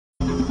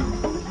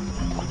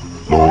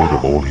lord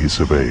of all he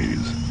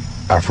surveys,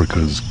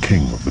 Africa's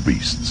king of the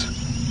beasts.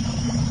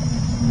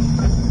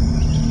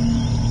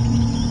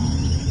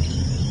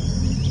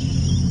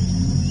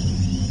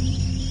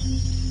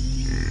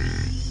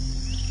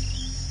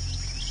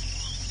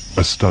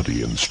 A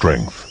study in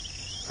strength,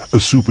 a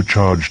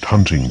supercharged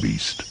hunting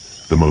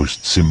beast, the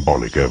most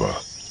symbolic ever,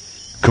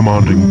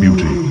 commanding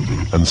beauty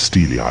and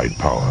steely-eyed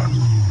power.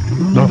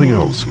 Nothing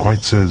else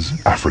quite says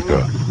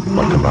Africa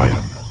like a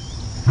lion.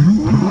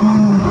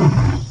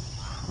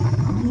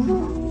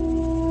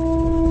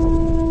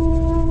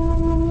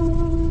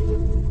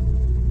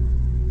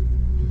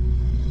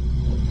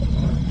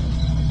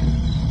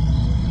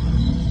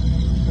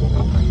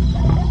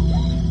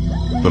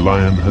 The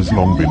lion has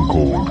long been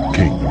called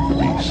king of the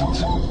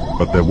beasts,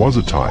 but there was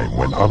a time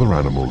when other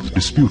animals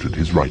disputed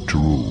his right to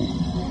rule.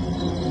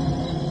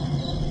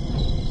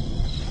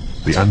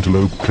 The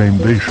antelope claimed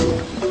they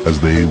should, as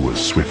they were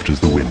swift as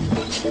the wind.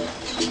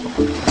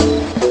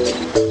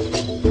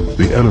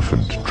 The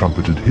elephant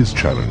trumpeted his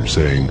challenge,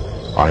 saying,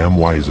 "I am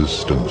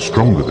wisest and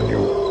stronger than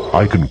you.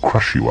 I can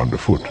crush you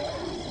underfoot."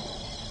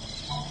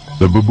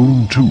 The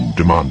baboon too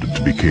demanded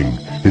to be king.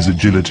 His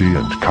agility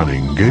and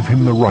cunning gave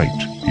him the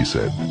right, he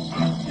said.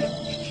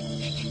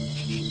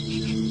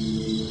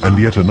 And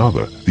yet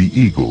another, the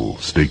eagle,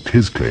 staked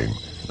his claim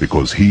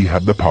because he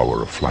had the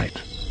power of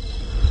flight.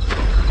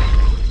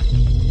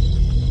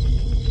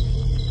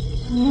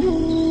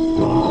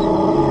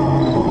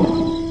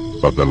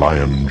 But the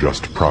lion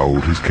just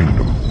prowled his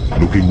kingdom,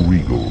 looking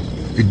regal,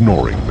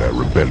 ignoring their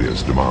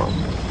rebellious demand.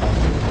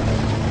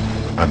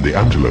 And the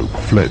antelope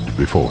fled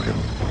before him.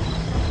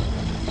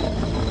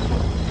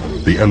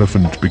 The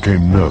elephant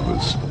became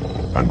nervous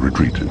and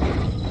retreated.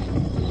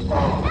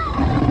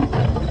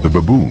 The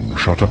baboon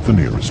shot up the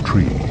nearest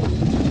tree.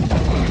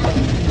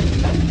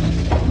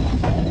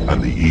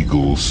 And the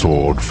eagle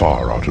soared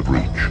far out of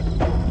reach.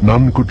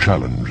 None could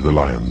challenge the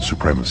lion's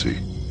supremacy.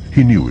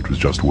 He knew it was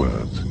just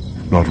words.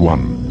 Not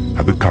one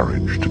had the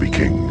courage to be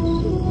king.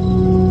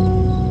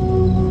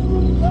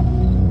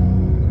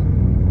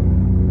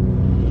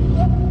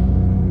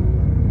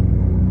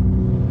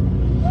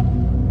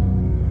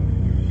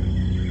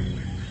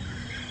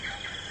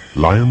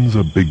 Lions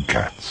are big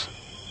cats.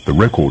 The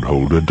record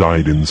holder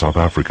died in South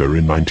Africa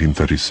in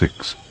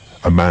 1936,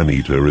 a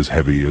man-eater as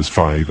heavy as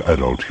 5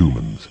 adult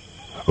humans.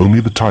 Only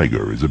the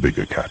tiger is a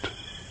bigger cat.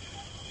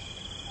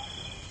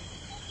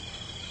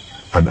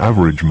 An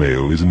average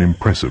male is an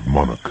impressive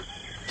monarch,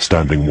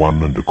 standing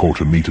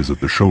 1¼ meters at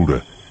the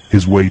shoulder,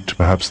 his weight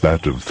perhaps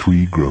that of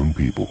 3 grown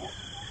people.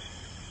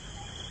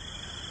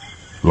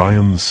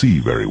 Lions see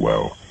very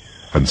well,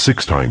 and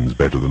 6 times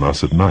better than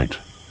us at night.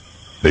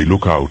 They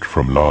look out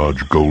from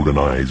large golden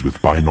eyes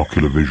with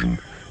binocular vision,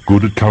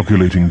 good at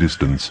calculating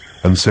distance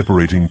and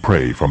separating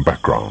prey from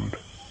background.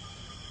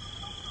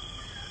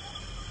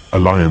 A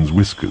lion's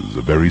whiskers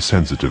are very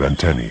sensitive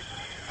antennae,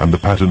 and the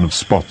pattern of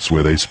spots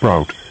where they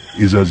sprout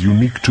is as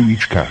unique to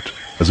each cat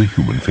as a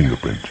human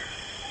fingerprint.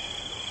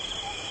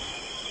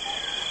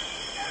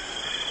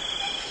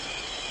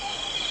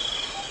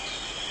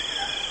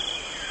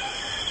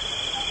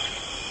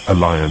 A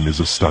lion is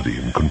a study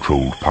in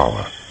controlled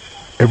power.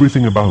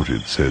 Everything about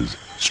it says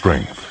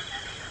strength.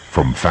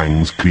 From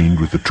fangs cleaned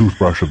with the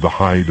toothbrush of the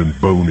hide and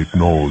bone it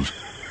gnaws,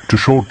 to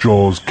short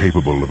jaws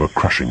capable of a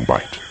crushing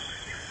bite.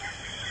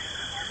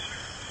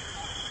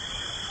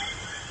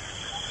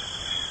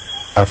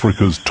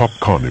 Africa's top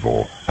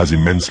carnivore has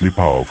immensely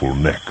powerful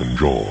neck and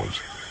jaws.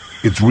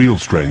 Its real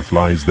strength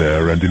lies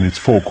there and in its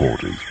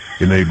forequarters,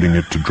 enabling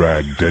it to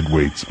drag dead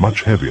weights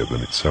much heavier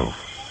than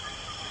itself.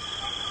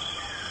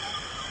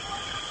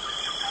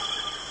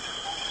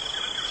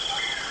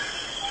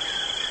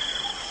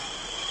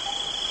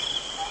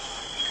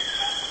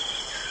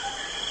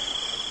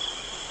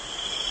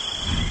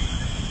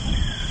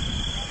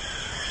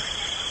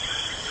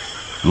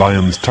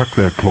 Lions tuck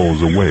their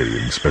claws away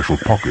in special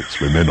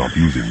pockets when they're not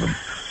using them.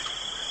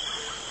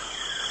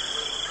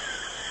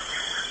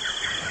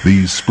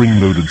 These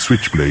spring-loaded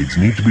switchblades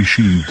need to be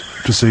sheathed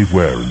to save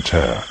wear and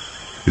tear,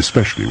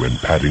 especially when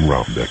padding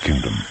round their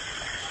kingdom.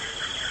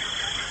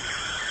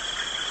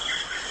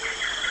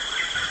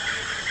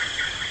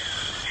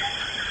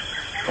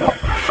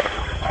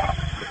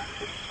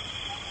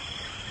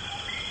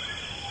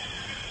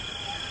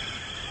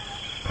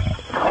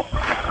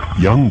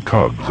 Young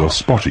cubs are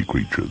spotty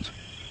creatures.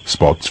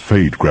 Spots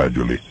fade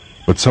gradually,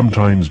 but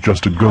sometimes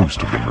just a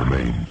ghost of them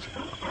remains.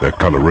 Their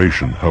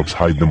coloration helps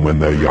hide them when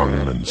they're young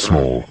and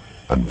small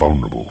and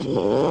vulnerable.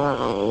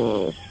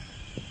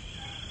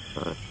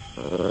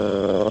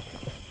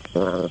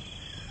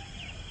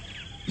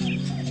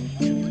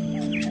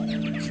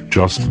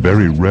 Just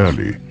very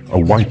rarely, a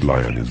white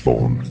lion is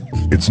born.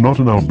 It's not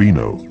an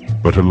albino,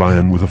 but a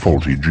lion with a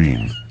faulty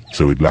gene,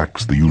 so it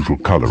lacks the usual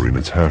color in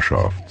its hair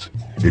shafts.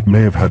 It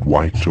may have had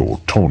white or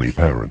tawny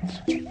parents.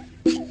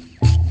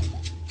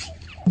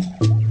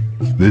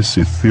 This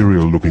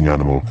ethereal-looking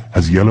animal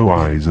has yellow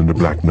eyes and a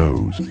black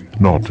nose,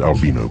 not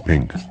albino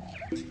pink.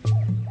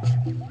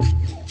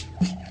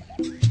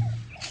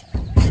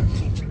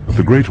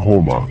 The great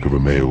hallmark of a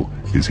male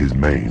is his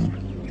mane.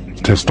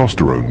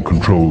 Testosterone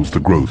controls the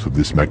growth of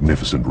this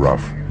magnificent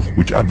ruff,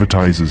 which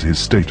advertises his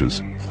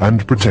status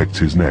and protects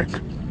his neck.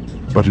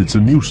 But it's a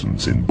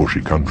nuisance in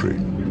bushy country.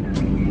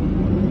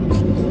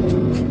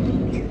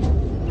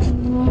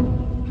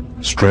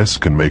 Stress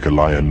can make a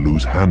lion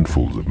lose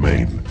handfuls of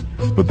mane,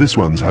 but this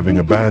one's having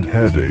a bad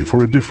hair day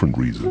for a different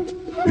reason.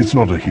 It's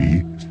not a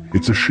he,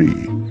 it's a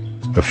she,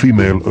 a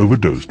female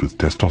overdosed with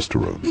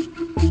testosterone.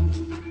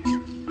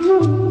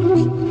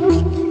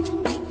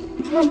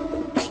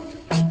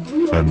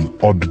 An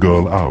odd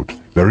girl out,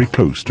 very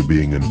close to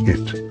being an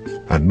it,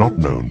 and not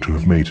known to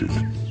have mated.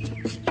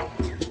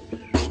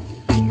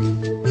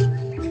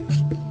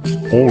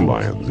 All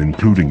lions,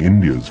 including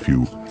India's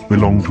few,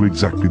 belong to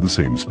exactly the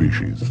same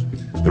species.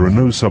 There are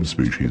no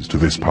subspecies to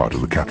this part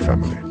of the cat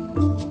family.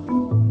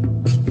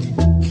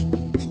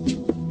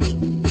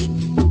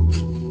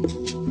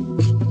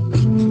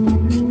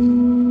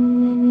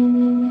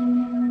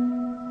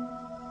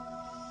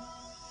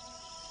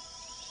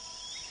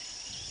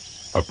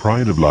 A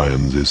pride of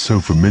lions is so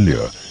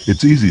familiar,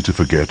 it's easy to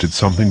forget it's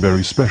something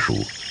very special,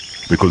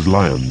 because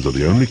lions are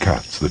the only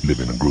cats that live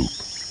in a group,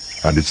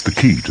 and it's the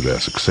key to their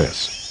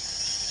success.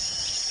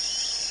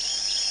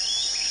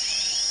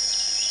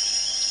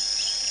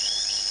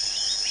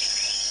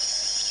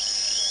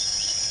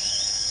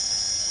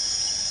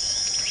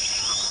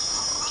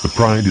 The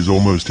pride is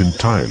almost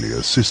entirely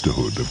a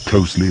sisterhood of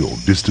closely or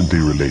distantly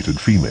related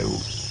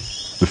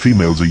females. The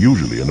females are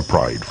usually in a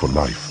pride for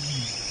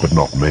life, but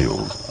not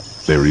males.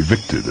 They're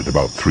evicted at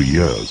about 3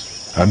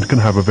 years, and can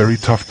have a very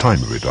tough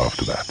time of it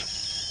after that.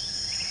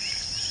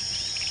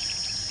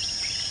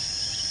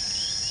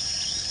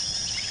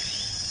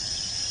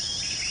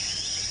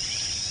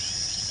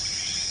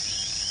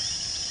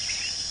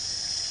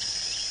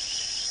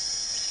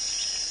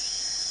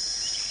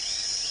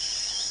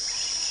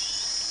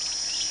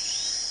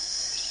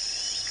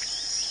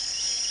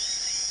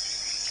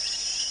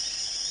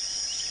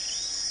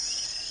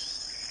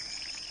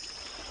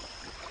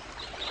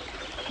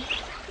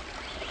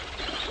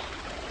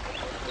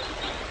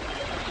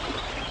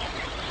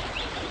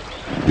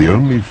 The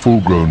only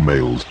full-grown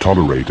males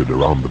tolerated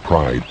around the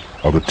pride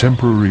are the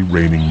temporary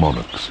reigning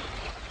monarchs.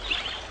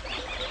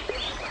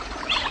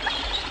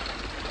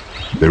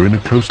 They're in a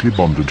closely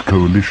bonded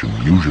coalition,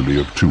 usually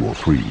of 2 or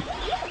 3.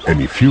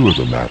 Any fewer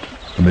than that,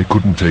 and they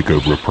couldn't take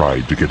over a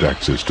pride to get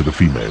access to the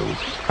females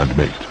and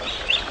mate.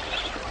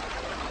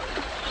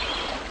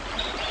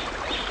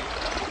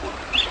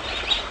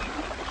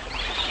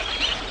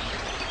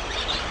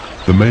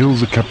 The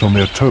males are kept on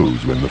their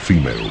toes when the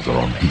females are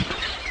on heat.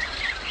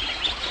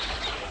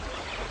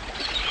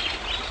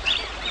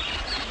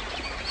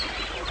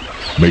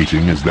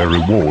 Mating is their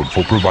reward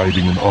for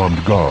providing an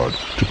armed guard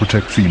to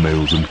protect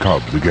females and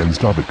cubs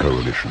against other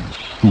coalitions,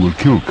 who will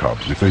kill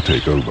cubs if they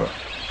take over.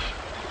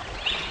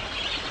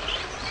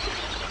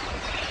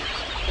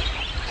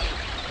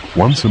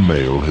 Once a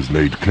male has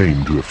laid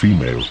claim to a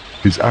female,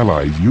 his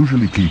allies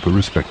usually keep a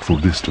respectful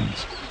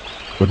distance,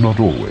 but not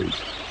always.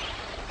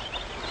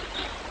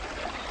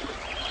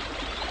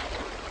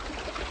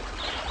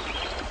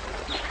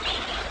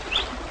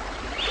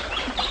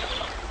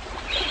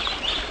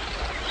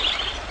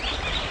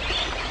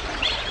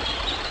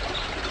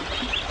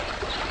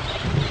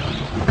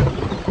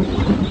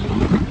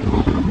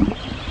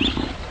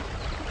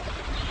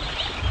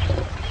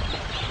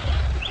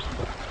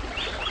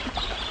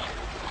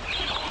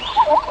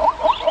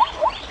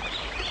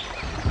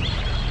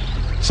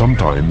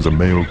 Sometimes a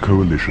male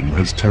coalition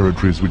has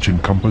territories which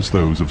encompass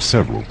those of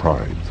several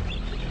prides.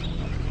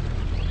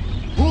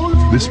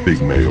 This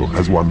big male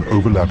has one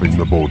overlapping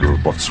the border of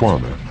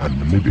Botswana and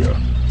Namibia.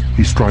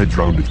 He strides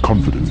round it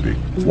confidently,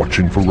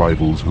 watching for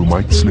rivals who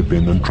might slip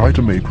in and try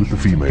to mate with the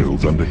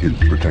females under his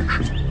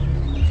protection.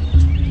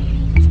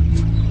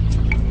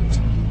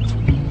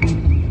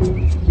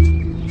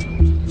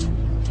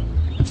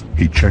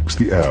 He checks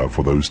the air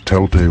for those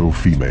telltale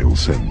female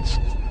scents,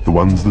 the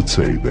ones that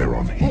say they're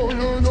on heat.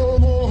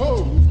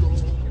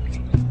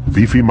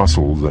 Beefy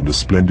muscles and a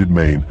splendid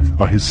mane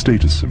are his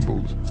status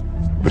symbols,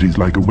 but he's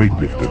like a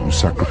weightlifter who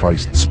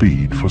sacrificed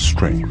speed for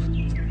strength.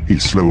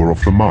 He's slower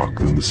off the mark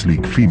than the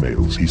sleek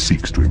females he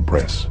seeks to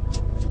impress.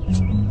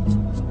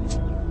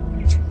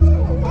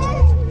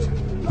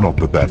 Not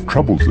that that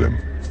troubles them.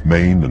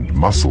 Mane and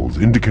muscles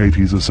indicate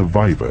he's a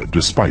survivor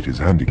despite his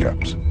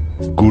handicaps.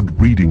 Good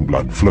breeding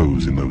blood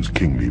flows in those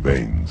kingly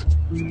veins,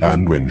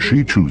 and when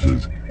she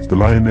chooses, the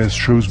lioness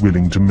shows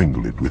willing to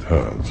mingle it with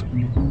hers.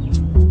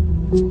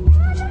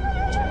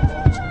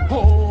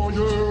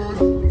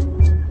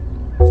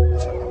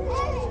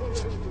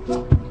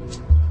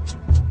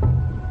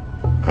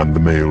 And the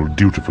male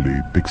dutifully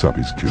picks up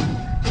his cue.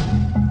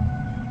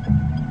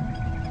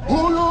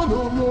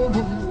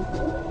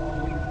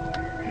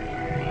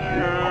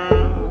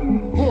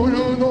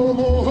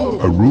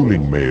 A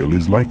ruling male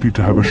is likely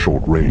to have a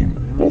short reign,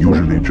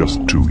 usually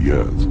just 2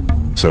 years.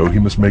 So he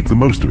must make the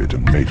most of it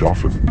and mate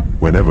often,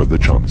 whenever the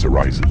chance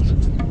arises.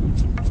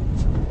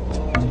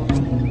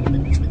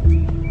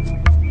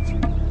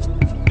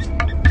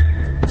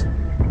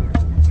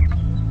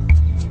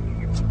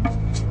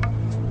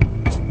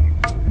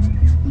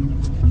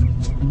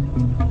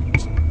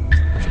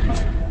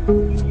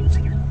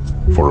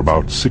 For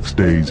about 6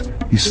 days,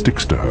 he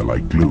sticks to her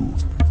like glue,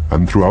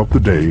 and throughout the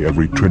day,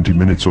 every 20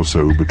 minutes or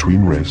so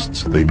between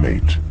rests, they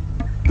mate.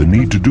 The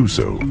need to do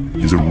so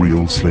is a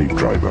real slave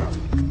driver.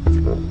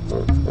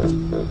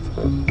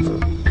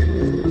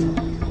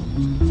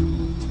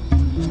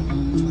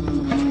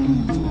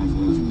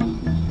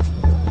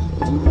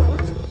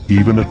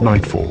 Even at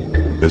nightfall,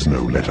 there's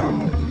no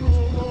let-up.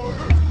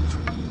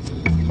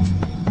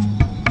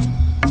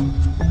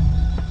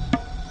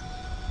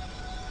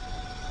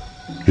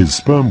 His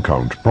sperm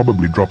count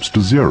probably drops to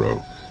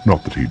 0,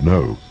 not that he'd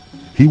know.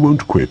 He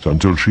won't quit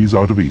until she's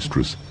out of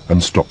estrus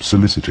and stops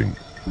soliciting.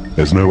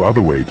 There's no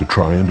other way to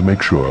try and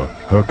make sure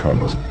her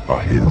cubs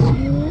are his.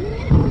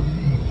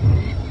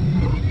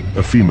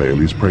 A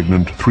female is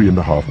pregnant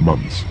 3.5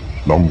 months,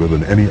 longer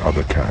than any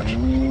other cat.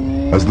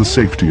 As the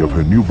safety of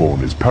her newborn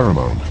is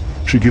paramount,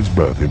 she gives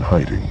birth in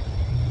hiding.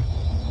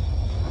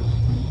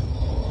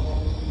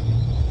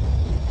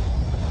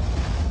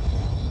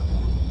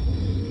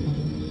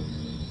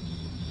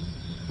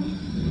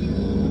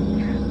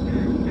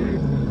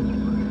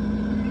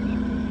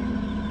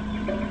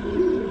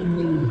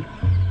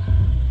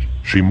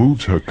 She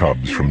moves her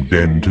cubs from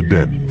den to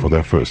den for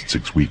their first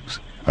 6 weeks,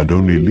 and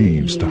only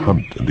leaves to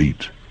hunt and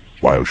eat.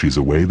 While she's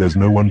away, there's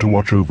no one to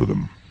watch over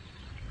them.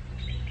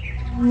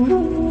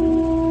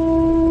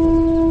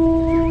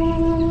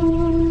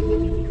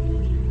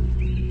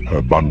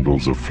 Her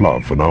bundles of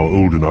fluff are now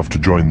old enough to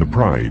join the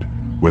pride,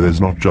 where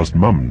there's not just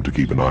Mum to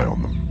keep an eye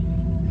on them.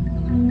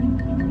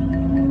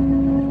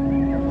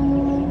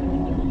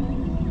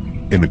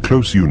 In a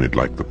close unit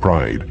like the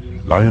pride,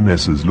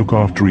 lionesses look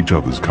after each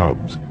other's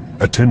cubs,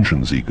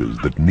 attention seekers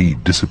that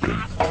need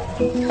discipline.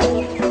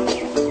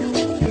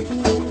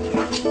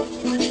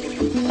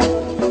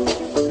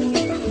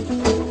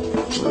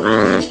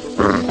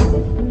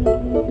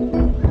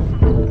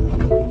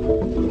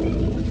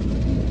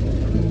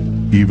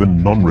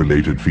 Even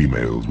non-related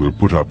females will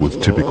put up with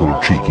typical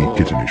cheeky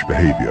kittenish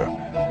behavior,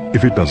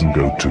 if it doesn't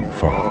go too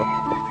far.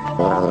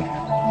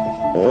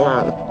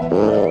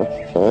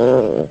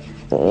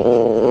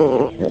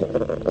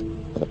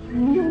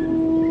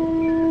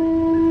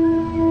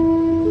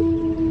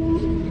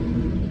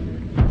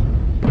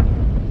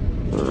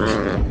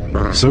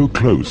 So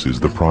close is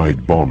the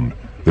pride bond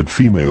that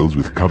females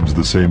with cubs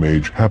the same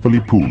age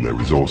happily pool their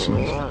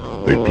resources.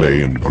 They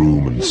play and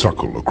groom and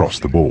suckle across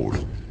the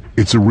board.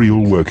 It's a real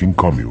working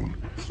commune,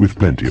 with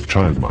plenty of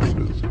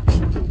childminders.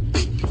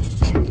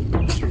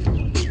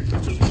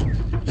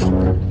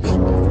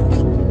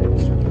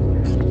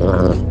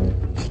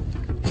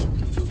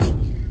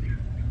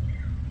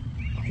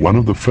 One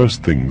of the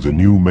first things a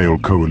new male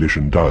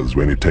coalition does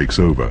when it takes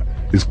over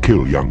is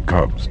kill young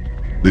cubs.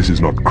 This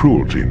is not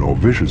cruelty nor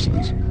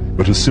viciousness,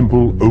 but a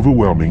simple,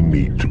 overwhelming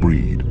need to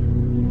breed.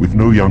 With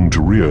no young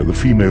to rear, the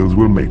females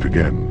will mate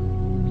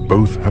again.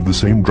 Both have the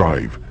same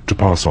drive to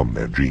pass on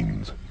their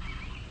genes.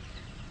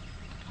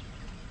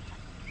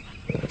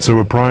 So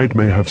a pride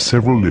may have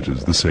several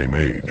litters the same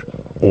age,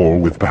 all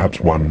with perhaps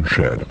one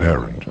shared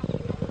parent.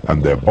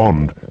 And their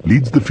bond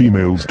leads the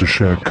females to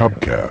share cub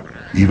care,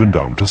 even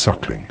down to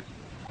suckling.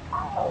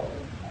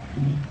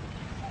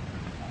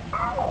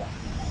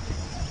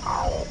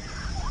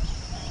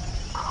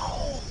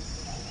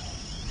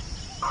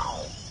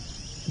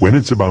 When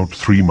it's about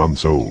 3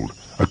 months old,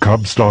 a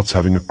cub starts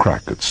having a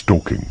crack at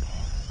stalking.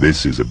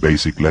 This is a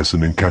basic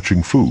lesson in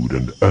catching food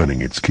and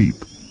earning its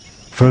keep.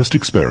 First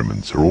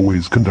experiments are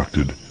always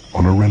conducted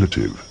on a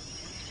relative.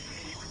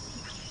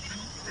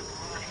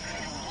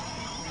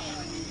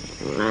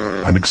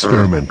 An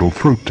experimental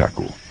throat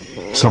tackle,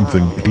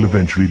 something it'll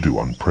eventually do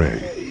on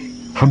prey.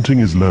 Hunting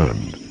is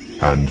learned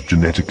and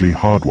genetically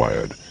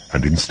hardwired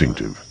and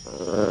instinctive.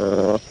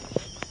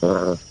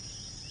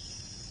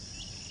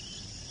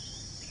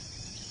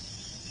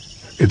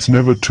 It's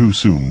never too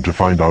soon to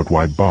find out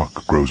why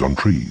bark grows on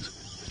trees,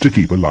 to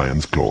keep a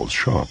lion's claws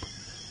sharp.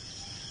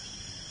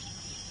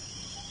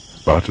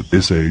 But at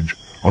this age,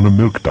 on a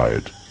milk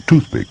diet,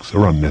 toothpicks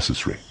are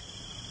unnecessary.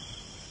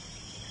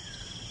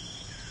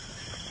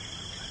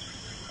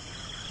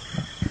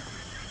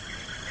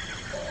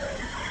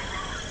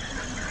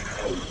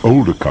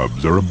 Older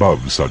cubs are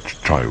above such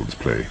child's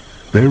play.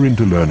 They're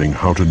into learning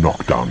how to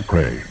knock down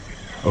prey,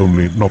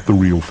 only not the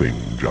real thing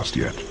just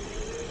yet.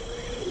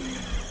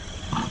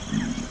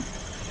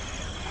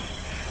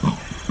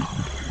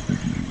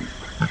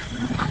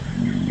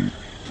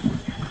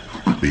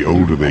 The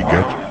older they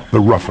get, the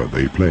rougher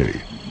they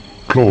play.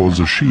 Claws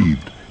are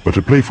sheathed, but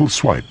a playful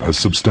swipe has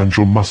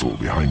substantial muscle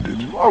behind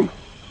it.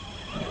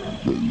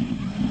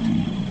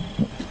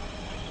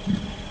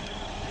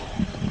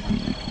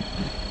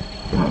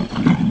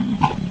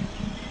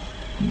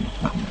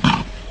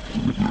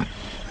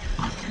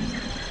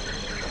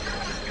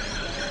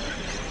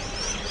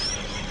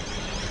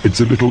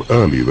 It's a little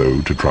early,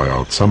 though, to try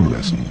out some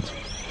lessons.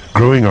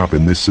 Growing up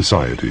in this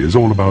society is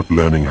all about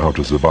learning how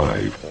to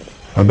survive,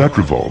 and that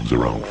revolves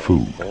around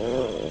food.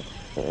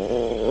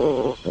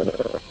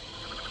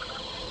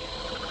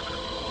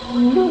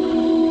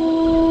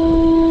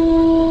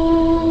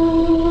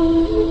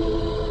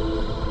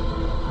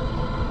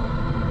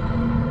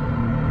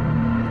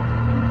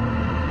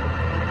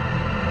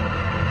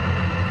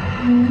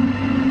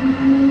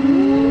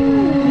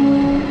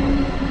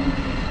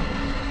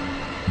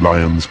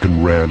 Lions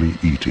can rarely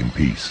eat in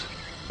peace.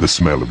 The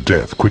smell of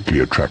death quickly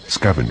attracts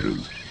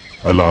scavengers.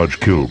 A large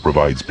kill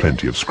provides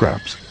plenty of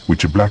scraps,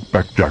 which a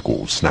black-backed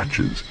jackal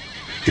snatches,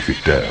 if it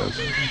dares.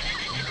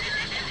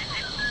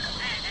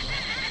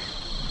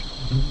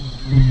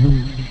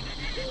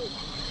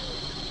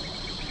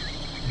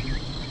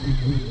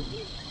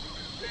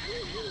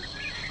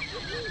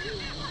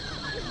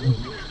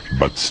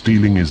 But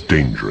stealing is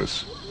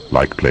dangerous,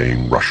 like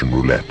playing Russian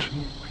roulette.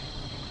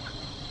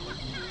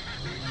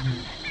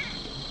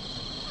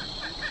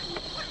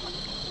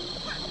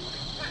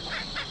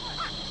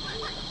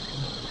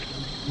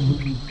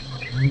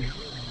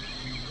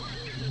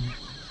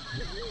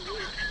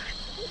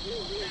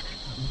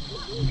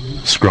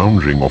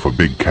 Scrounging off a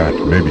big cat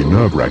may be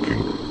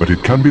nerve-wracking, but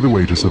it can be the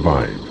way to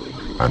survive,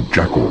 and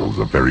jackals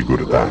are very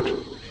good at that.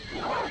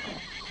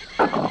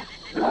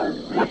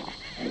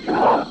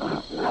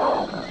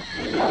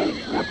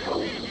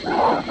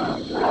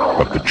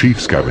 But the chief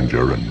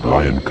scavenger and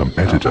lion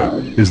competitor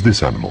is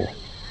this animal,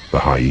 the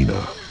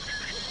hyena.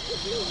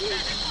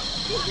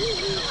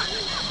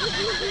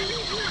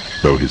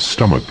 Though his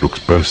stomach looks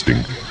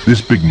bursting,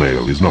 this big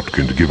male is not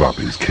going to give up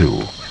his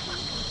kill.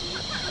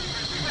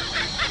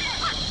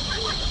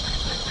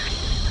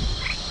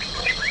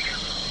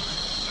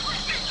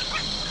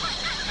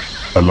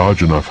 A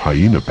large enough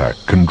hyena pack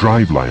can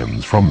drive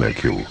lions from their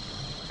kill,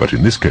 but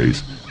in this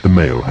case, the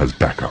male has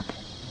backup.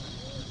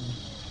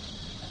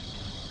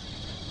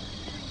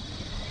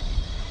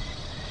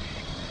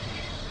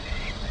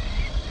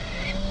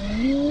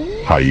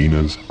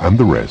 Hyenas and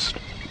the rest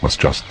must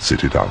just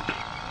sit it out.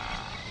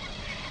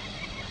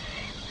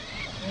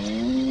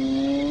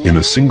 In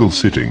a single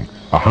sitting,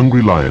 a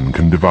hungry lion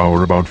can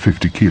devour about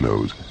 50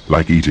 kilos,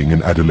 like eating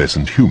an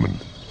adolescent human.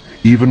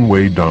 Even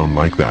weighed down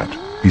like that,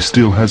 he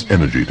still has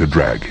energy to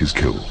drag his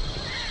kill.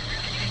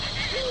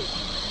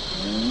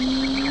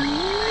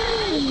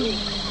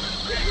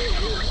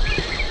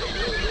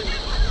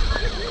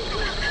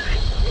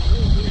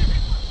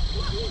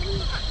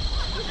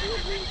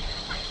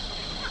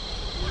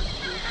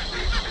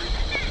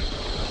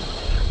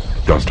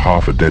 Just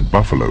half a dead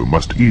buffalo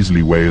must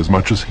easily weigh as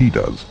much as he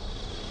does.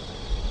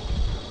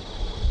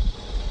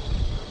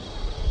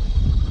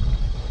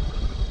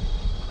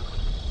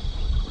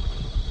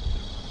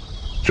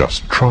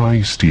 Just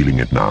try stealing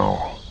it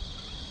now.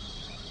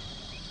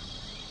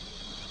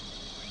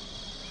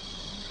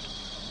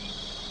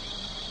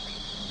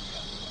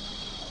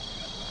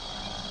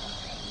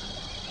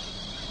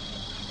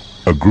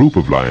 A group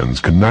of lions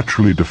can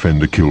naturally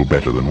defend a kill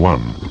better than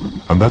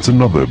one, and that's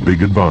another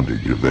big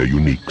advantage of their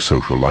unique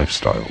social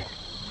lifestyle.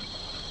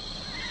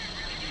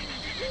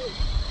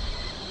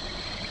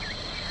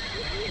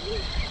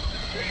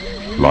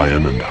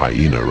 Lion and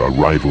hyena are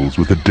rivals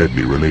with a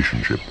deadly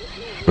relationship,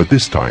 but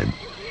this time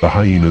the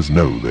hyenas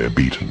know they're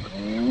beaten.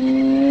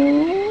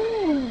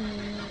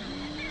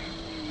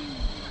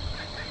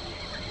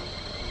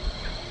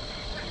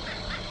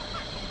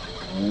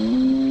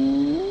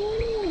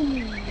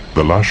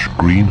 The lush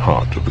green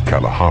heart of the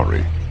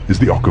Kalahari is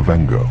the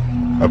Okavango,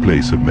 a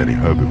place of many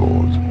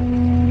herbivores.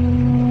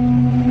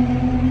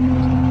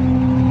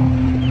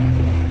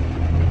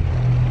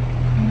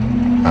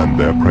 And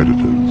their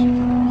predators.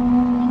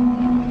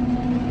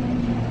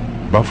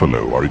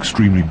 Buffalo are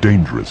extremely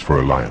dangerous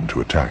for a lion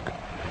to attack,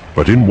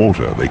 but in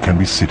water they can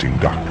be sitting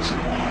ducks.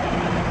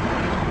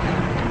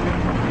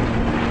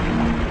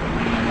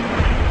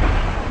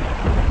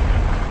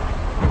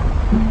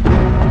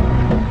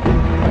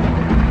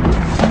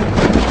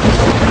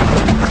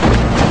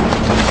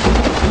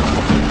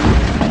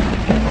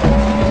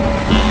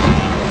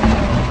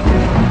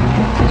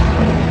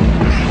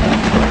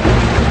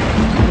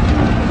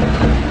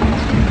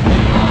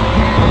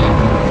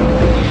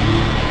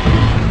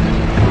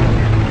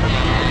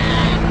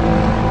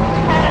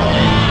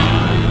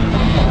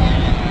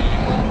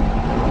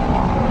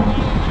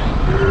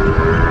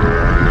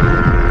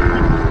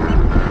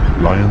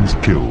 Lions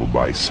kill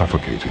by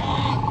suffocating.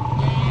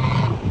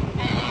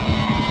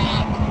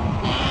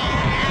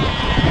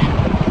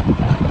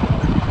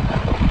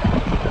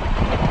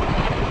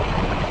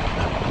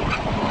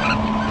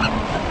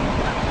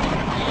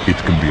 It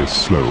can be a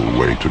slow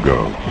way to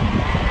go.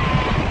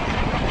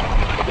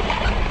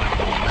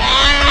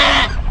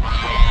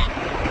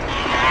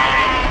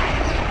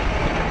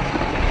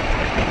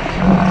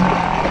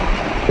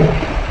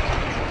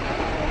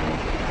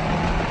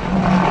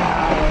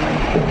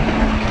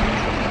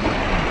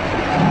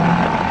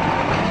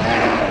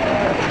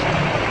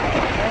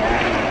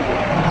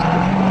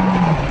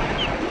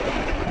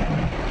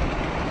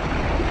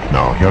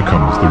 Now here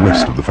comes the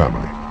rest of the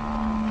family.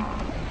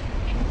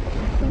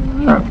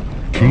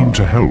 Keen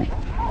to help,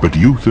 but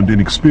youth and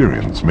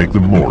inexperience make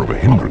them more of a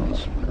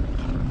hindrance.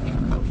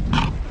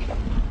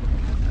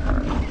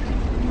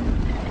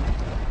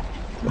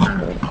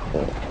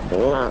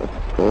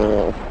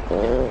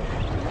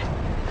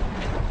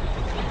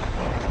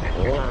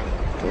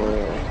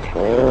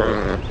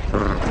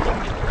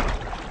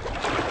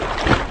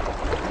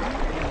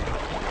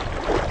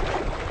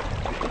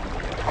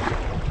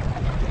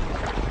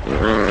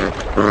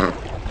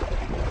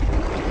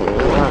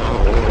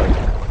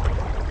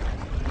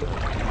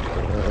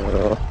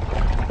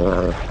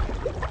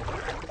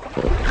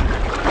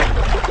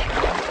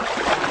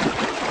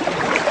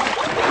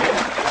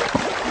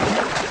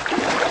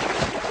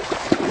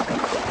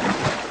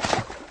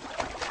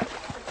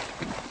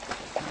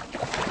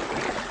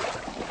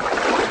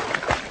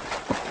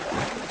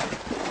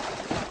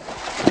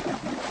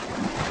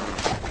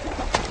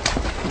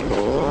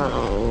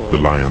 The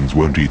lions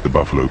won't eat the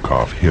buffalo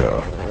calf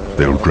here.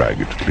 They'll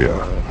drag it clear.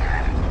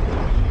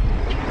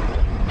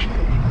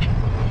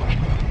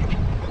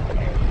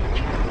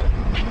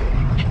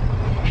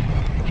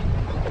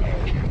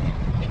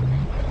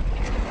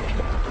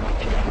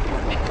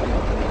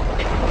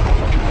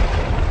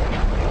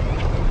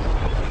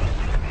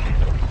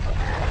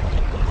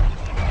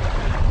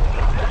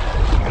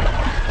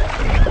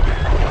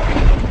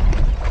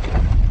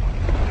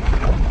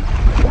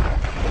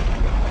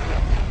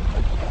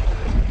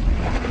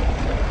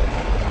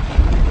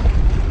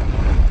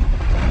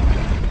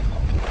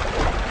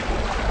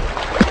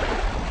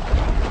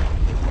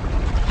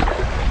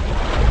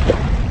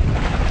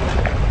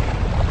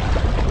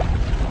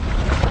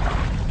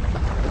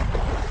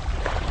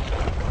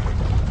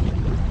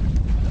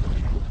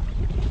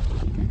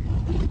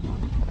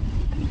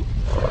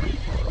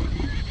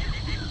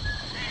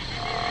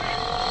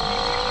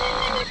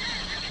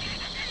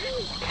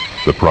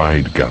 The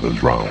pride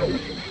gathers round.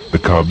 The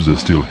cubs are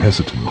still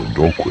hesitant and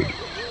awkward,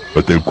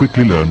 but they'll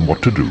quickly learn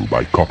what to do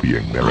by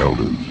copying their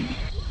elders.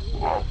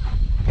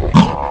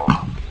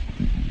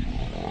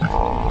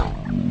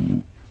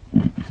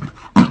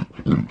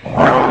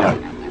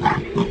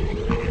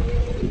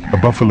 A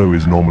buffalo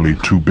is normally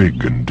too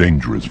big and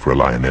dangerous for a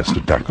lioness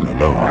to tackle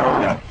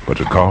alone, but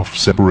a calf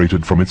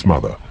separated from its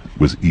mother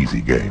was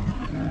easy game.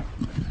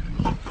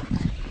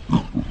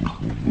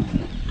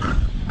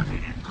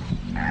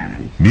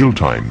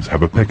 Mealtimes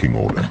have a pecking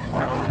order.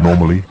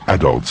 Normally,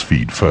 adults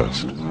feed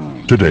first.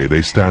 Today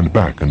they stand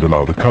back and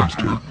allow the cubs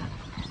to.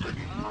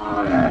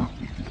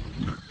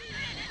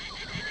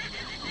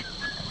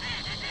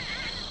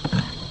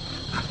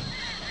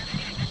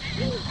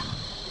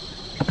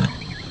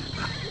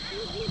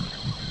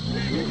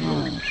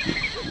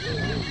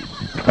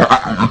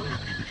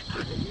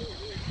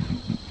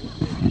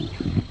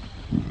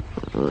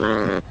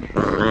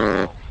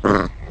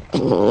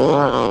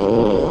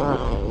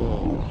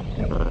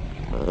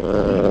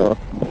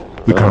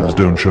 The cubs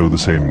don't show the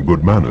same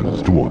good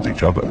manners towards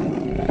each other.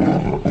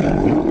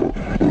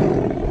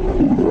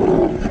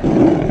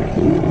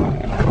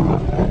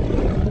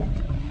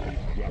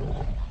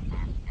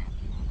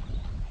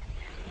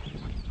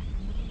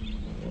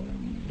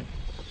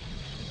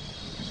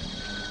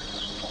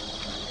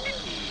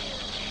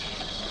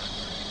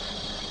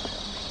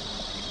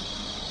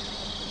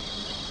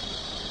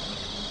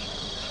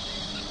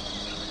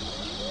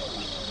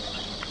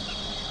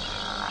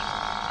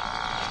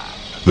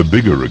 The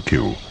bigger a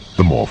kill,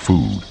 the more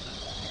food.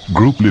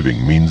 Group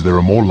living means there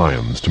are more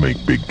lions to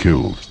make big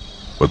kills,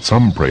 but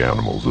some prey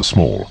animals are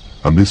small,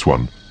 and this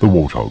one, the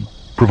warthog,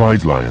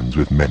 provides lions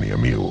with many a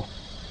meal.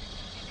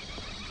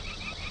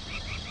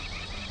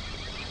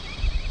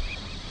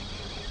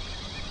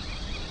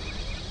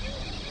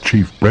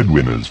 Chief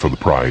breadwinners for the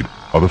pride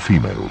are the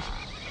females.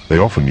 They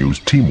often use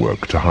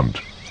teamwork to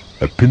hunt.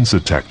 A pincer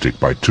tactic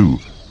by two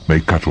may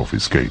cut off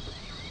escape.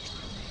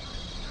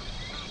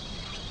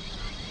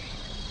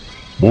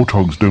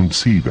 Warthogs don't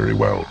see very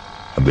well,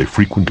 and they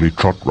frequently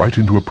trot right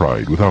into a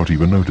pride without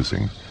even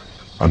noticing,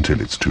 until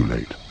it's too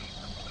late.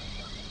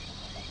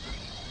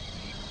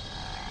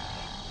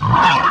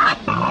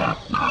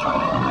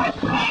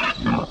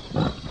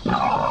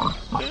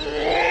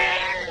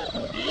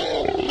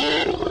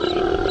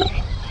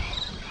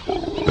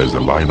 There's a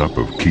lineup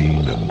of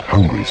keen and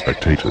hungry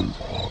spectators.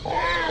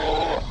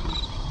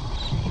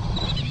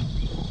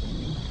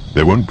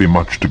 There won't be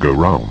much to go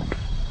round,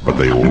 but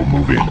they all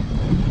move in.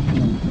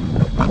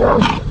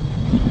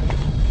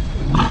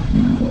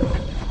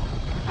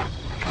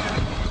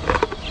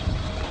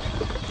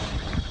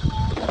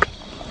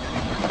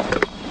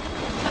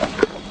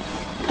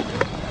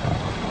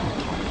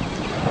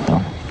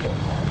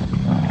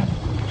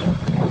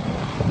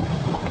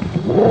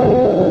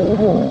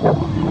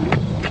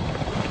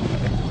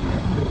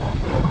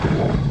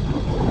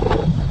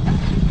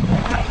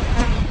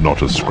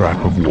 Not a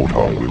scrap of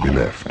warthog will be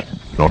left,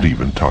 not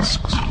even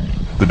tusks.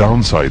 The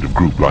downside of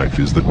group life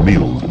is that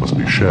meals must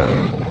be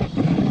shared.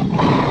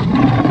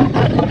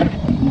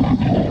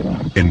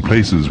 In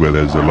places where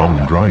there's a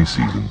long dry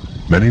season,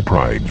 many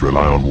prides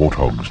rely on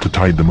warthogs to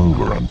tide them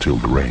over until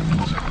the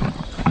rains.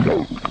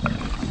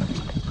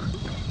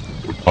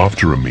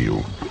 After a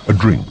meal, a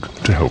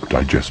drink to help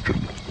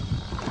digestion.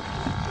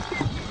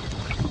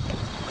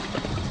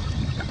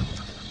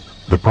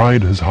 The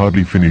pride has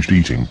hardly finished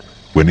eating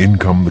when in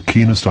come the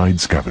keenest-eyed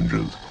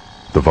scavengers,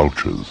 the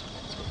vultures.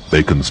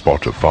 They can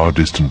spot a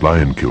far-distant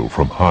lion kill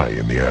from high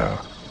in the air.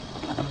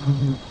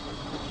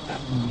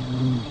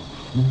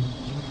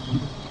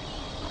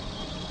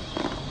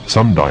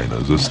 Some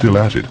diners are still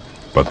at it,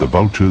 but the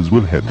vultures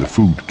will head the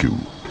food queue.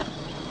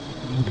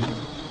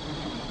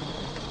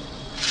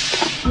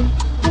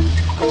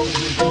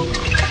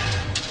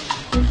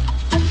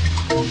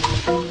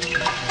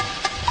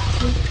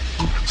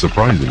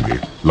 Surprisingly,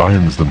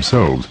 lions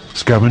themselves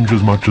scavenge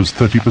as much as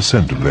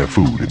 30% of their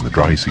food in the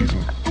dry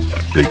season.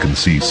 They can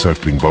see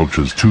circling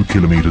vultures 2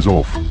 kilometers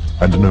off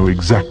and know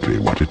exactly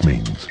what it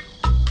means.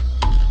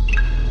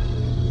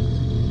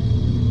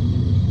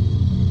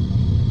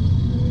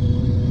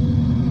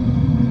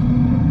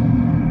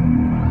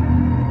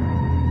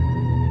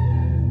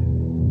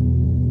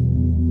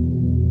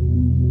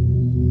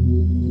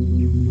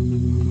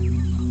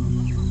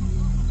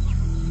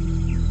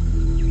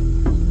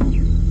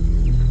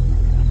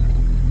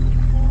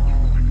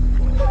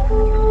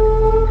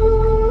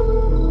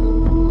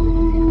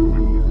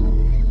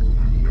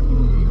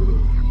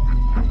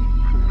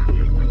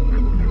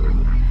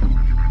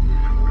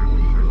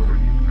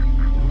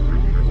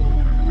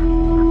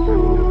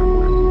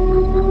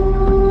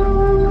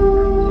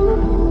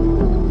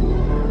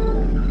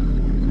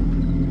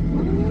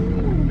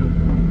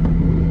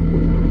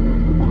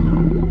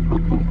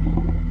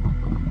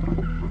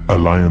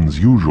 lion's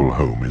usual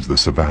home is the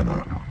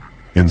savanna.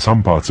 In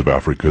some parts of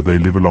Africa they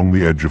live along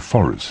the edge of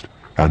forest,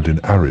 and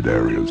in arid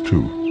areas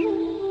too.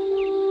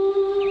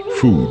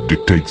 Food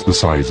dictates the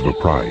size of a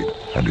pride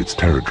and its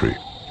territory.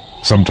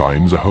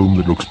 Sometimes a home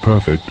that looks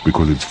perfect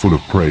because it's full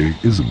of prey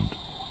isn't.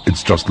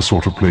 It's just the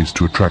sort of place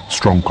to attract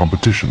strong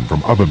competition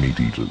from other meat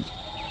eaters.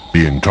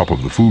 Being top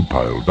of the food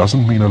pile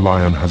doesn't mean a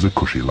lion has a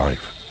cushy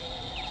life.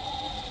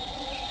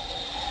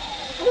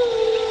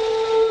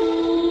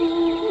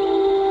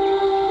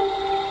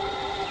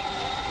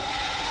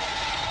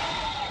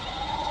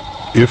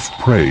 If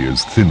prey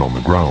is thin on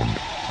the ground,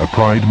 a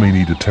pride may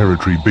need a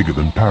territory bigger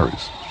than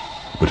Paris.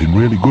 But in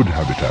really good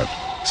habitat,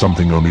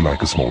 something only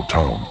like a small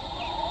town.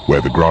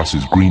 Where the grass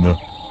is greener,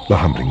 the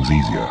hunting's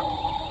easier.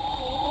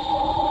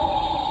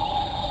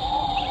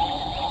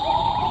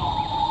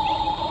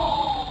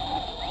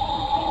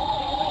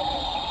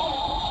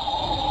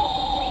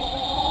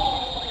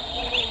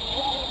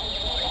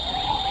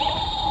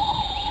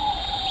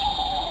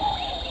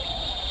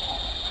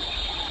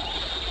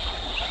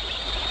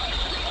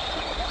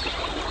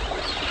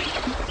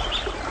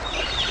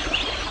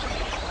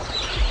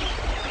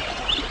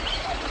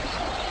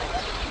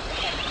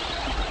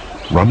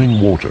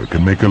 Running water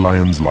can make a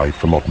lion's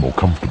life a lot more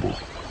comfortable,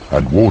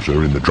 and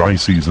water in the dry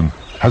season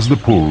has the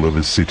pull of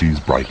a city's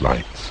bright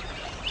lights.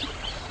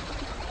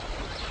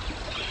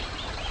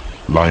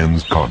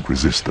 Lions can't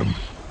resist them,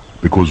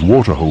 because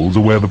water holes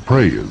are where the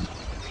prey is,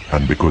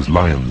 and because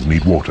lions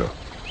need water,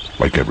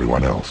 like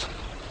everyone else.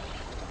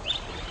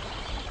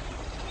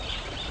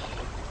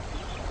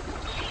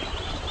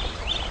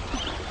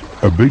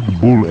 A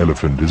big bull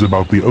elephant is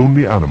about the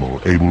only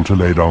animal able to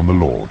lay down the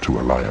law to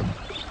a lion.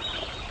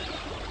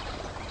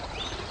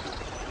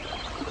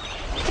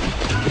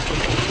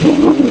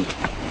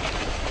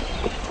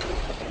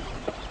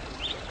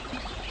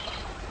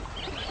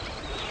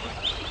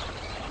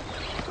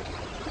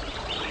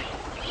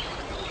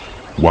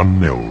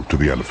 "1-0 to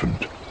the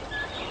elephant.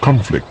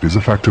 Conflict is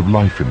a fact of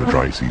life in the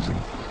dry season,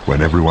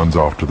 when everyone's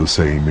after the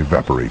same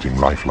evaporating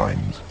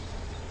lifelines.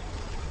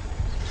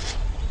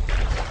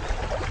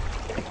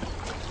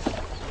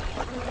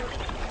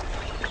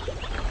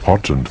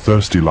 Hot and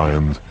thirsty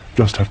lions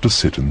just have to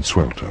sit and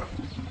swelter.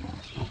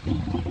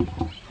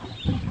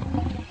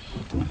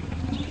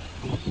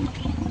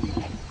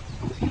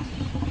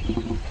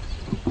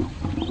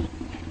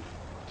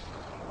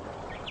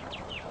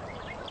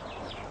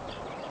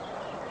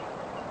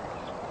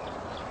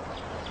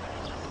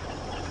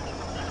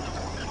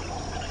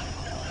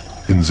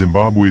 In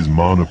Zimbabwe's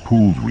Mana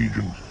Pools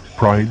region,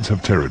 prides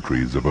have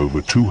territories of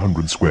over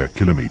 200 square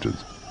kilometers.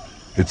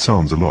 It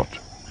sounds a lot,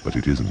 but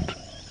it isn't.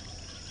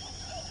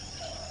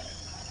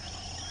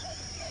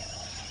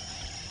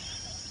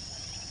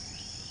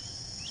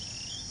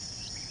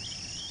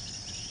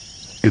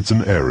 It's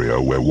an area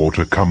where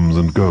water comes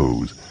and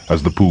goes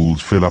as the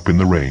pools fill up in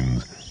the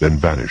rains, then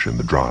vanish in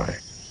the dry.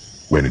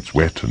 When it's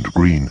wet and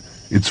green,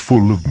 it's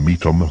full of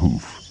meat on the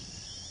hoof.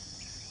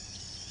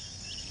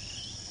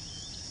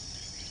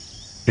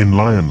 In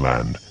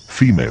Lionland,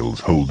 females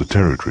hold the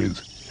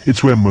territories.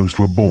 It's where most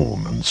were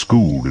born and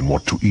schooled in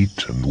what to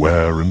eat and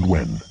where and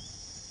when.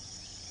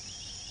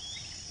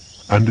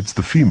 And it's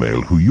the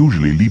female who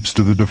usually leaps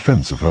to the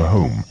defense of her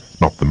home,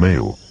 not the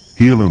male.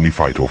 He'll only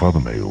fight off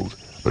other males,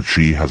 but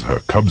she has her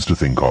cubs to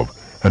think of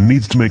and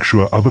needs to make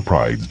sure other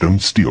prides don't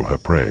steal her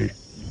prey.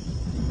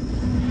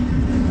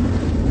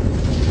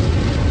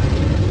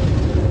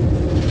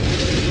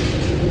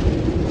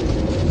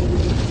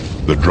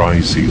 The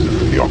dry season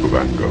in the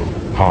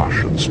Okavango,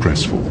 harsh and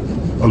stressful.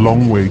 A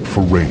long wait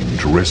for rain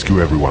to rescue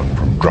everyone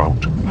from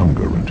drought,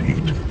 hunger and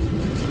heat.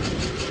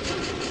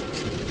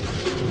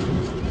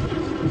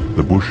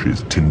 The bush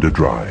is tinder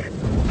dry.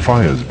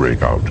 Fires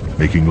break out,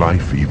 making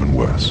life even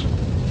worse.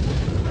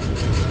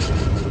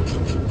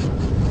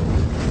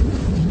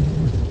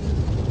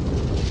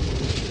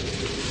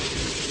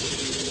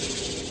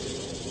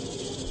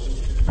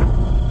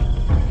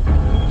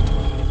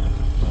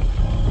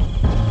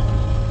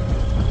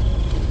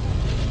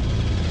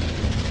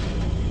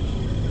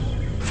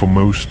 For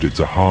most,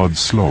 it's a hard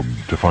slog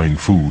to find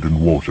food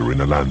and water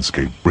in a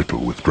landscape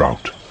brittle with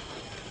drought.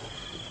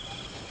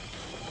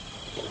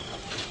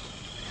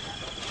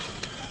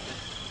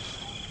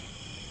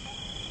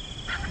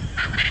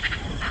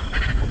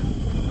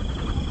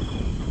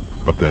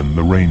 But then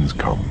the rains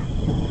come.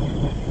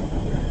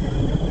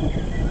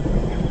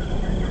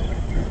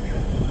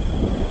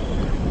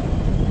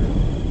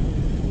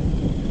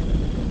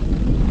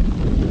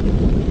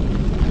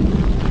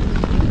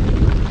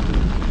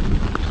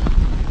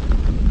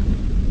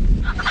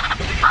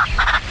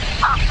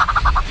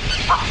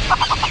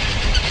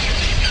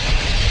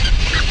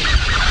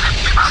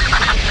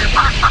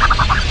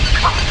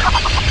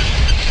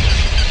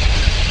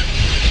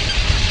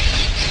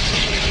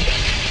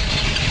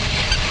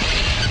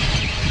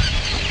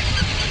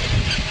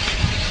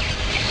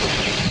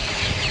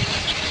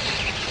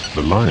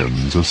 The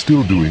lions are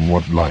still doing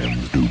what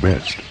lions do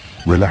best,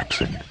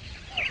 relaxing.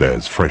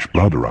 There's fresh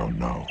blood around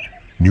now,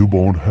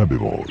 newborn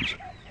herbivores.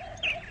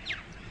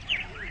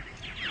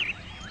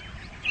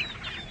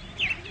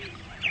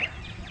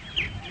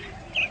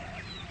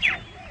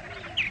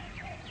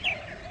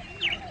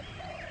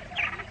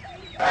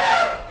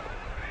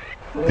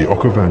 The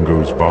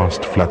Okavango's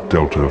vast flat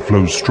delta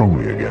flows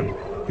strongly again,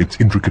 its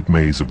intricate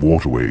maze of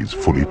waterways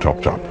fully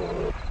topped up.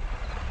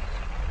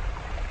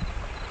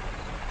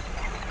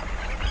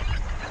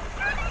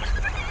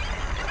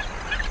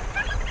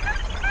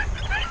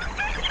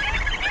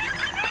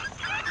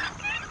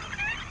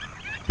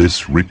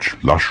 This rich,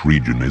 lush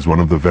region is one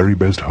of the very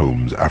best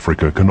homes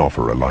Africa can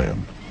offer a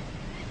lion.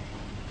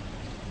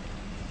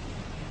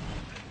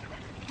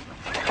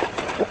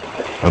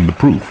 And the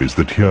proof is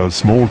that here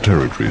small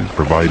territories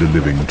provide a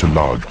living to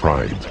large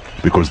prides,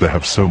 because they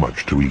have so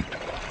much to eat.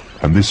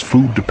 And this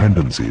food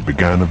dependency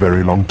began a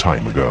very long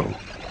time ago.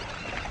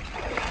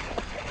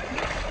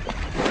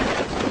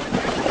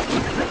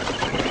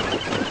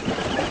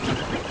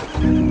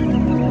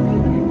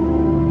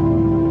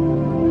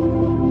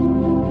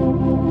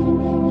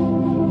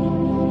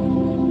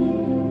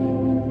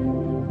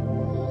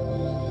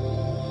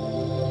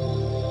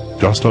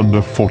 Just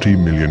under 40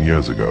 million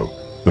years ago,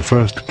 the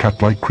first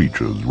cat-like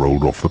creatures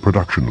rolled off the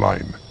production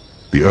line.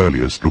 The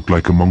earliest looked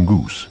like a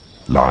mongoose,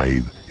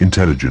 lithe,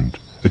 intelligent,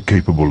 a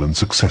capable and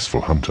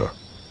successful hunter.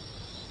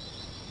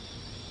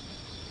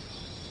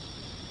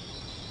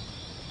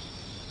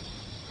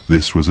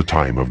 This was a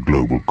time of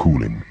global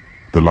cooling.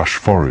 The lush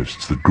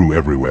forests that grew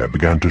everywhere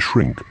began to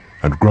shrink,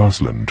 and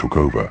grassland took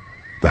over,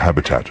 the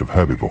habitat of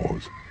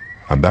herbivores.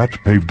 And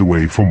that paved the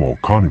way for more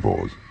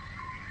carnivores.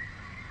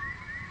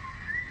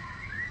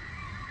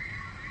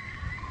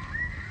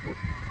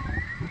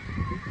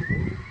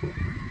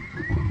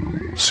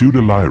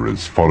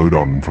 Pseudolyrus followed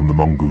on from the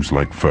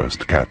mongoose-like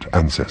first cat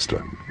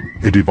ancestor.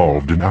 It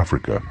evolved in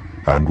Africa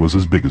and was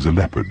as big as a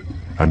leopard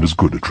and as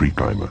good a tree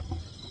climber.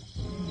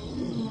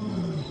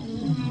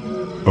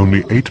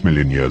 Only 8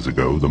 million years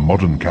ago, the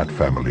modern cat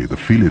family, the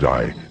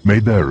Felidae,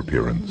 made their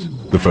appearance.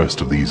 The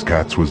first of these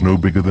cats was no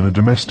bigger than a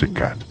domestic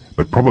cat,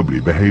 but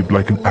probably behaved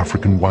like an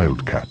African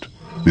wildcat.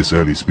 This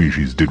early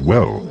species did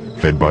well,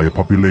 fed by a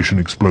population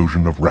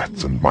explosion of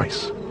rats and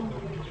mice.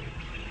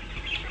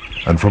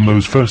 And from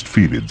those first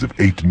felids of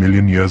 8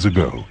 million years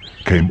ago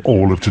came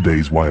all of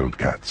today's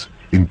wildcats,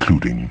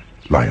 including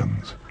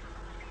lions.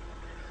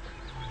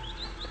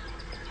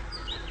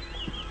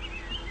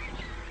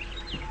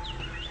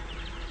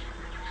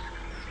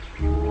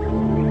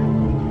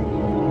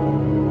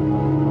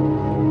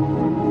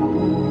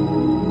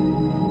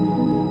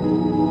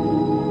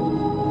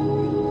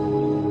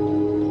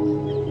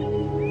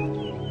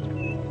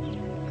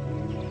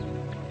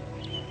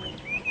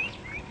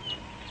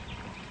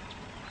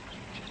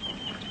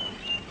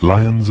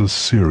 Lions are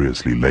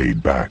seriously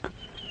laid back.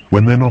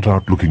 When they're not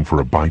out looking for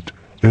a bite,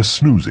 they're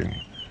snoozing,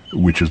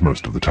 which is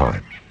most of the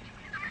time.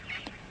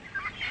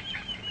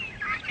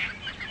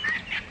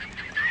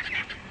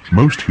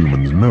 Most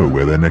humans know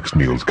where their next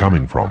meal's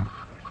coming from.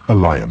 A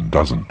lion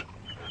doesn't.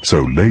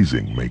 So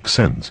lazing makes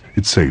sense.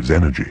 It saves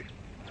energy.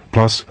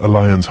 Plus, a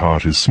lion's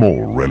heart is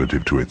small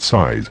relative to its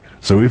size,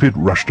 so if it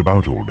rushed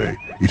about all day,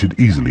 it'd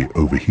easily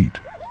overheat.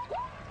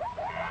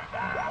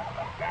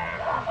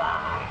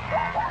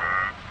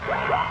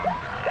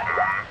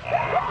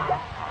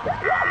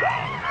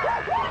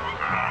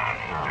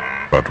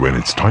 But when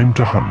it's time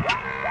to hunt,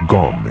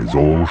 gone is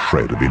all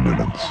shred of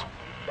indolence.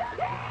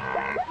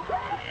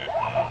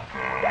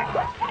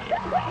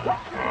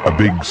 A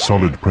big,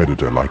 solid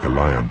predator like a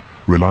lion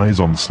relies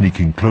on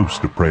sneaking close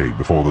to prey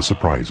before the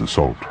surprise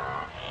assault,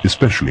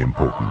 especially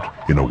important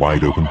in a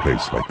wide-open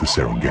place like the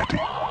Serengeti.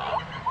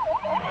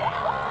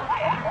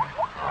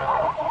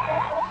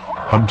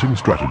 Hunting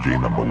strategy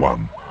number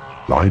 1,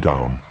 lie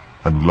down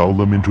and lull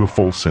them into a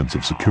false sense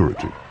of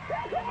security.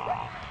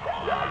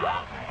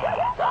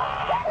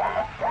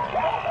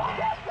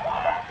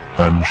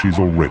 And she's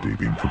already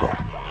been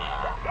forgotten.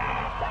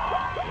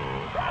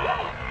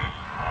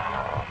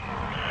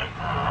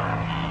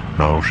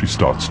 Now she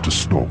starts to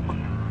stalk.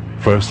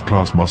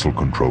 First-class muscle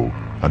control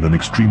and an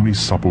extremely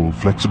supple,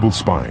 flexible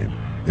spine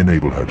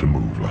enable her to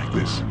move like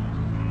this.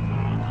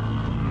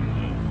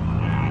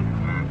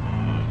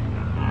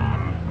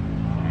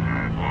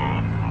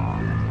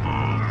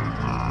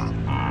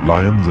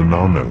 Lions are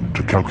now known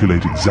to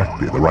calculate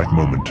exactly the right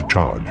moment to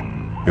charge.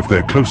 If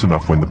they're close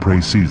enough when the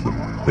prey sees them,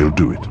 they'll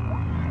do it.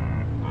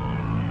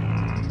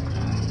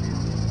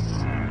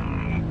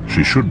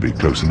 She should be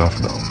close enough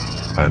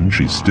now, and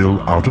she's still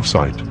out of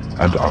sight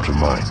and out of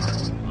mind.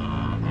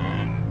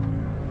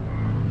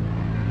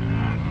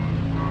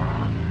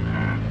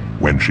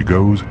 When she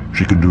goes,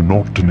 she can do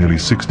 0 to nearly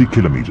 60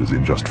 kilometers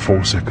in just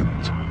 4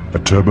 seconds. A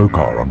turbo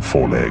car on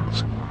 4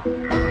 legs.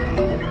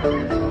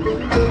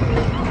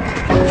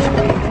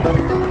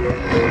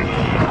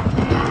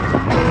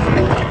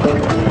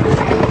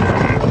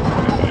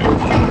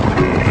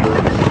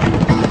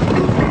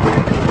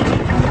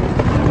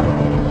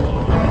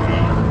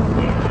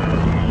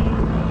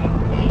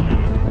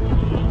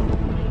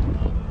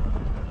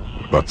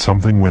 But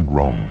something went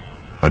wrong,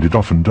 and it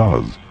often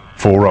does.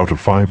 4 out of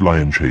 5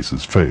 lion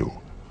chasers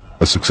fail.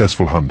 A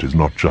successful hunt is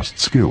not just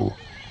skill,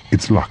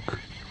 it's luck.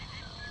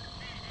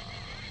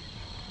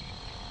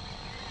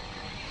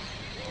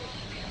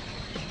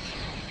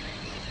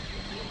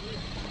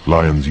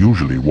 Lions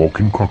usually walk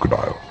in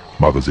crocodile,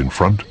 mothers in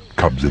front,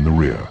 cubs in the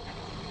rear.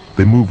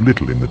 They move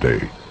little in the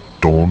day.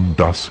 Dawn,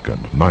 dusk,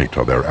 and night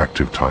are their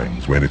active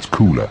times when it's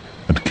cooler,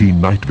 and keen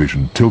night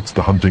vision tilts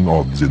the hunting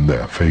odds in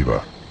their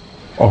favor.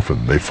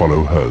 Often they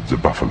follow herds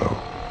of buffalo.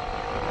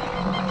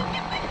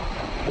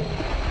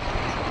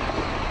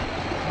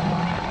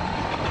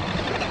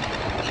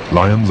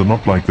 Lions are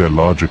not like their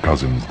larger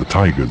cousins, the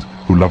tigers,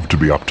 who love to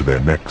be up to their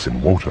necks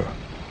in water.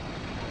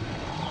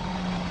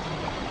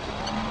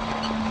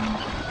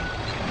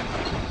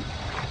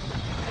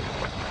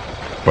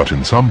 But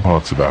in some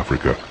parts of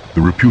Africa,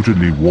 the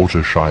reputedly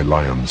water-shy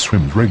lion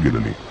swims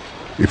regularly.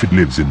 If it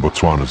lives in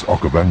Botswana's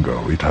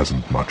Okavango, it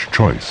hasn't much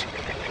choice.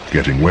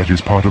 Getting wet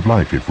is part of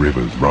life if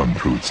rivers run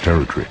through its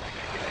territory.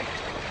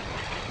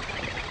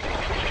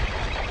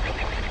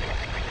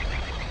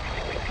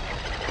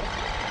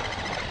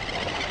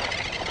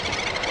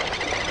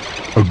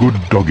 A good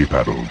doggy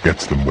paddle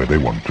gets them where they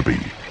want to be.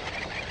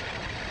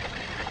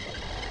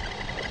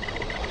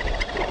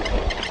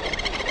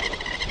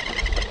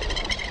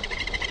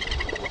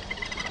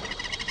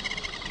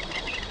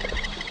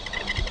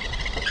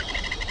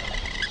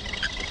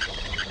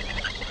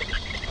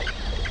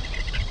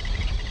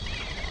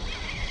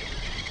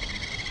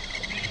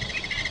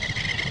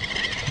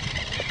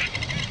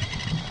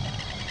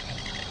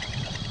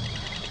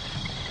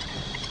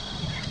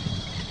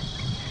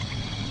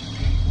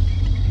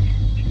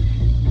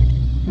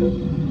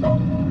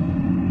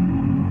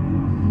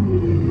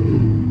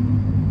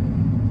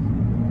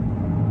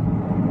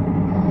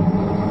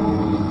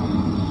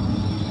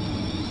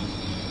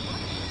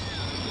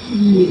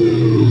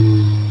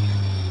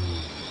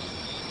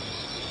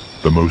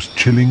 The most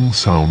chilling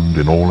sound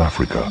in all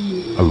Africa,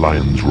 a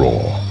lion's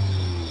roar.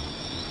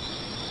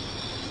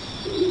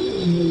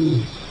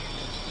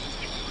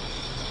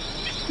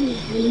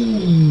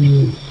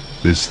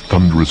 This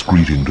thunderous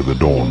greeting to the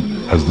dawn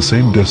has the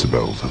same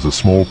decibels as a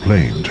small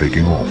plane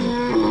taking off.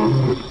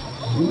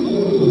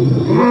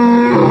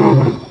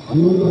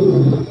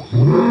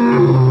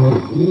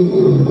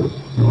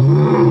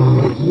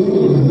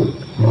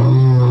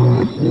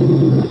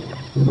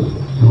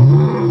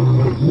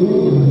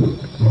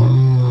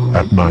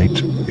 At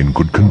night, in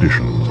good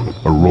conditions,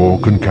 a roar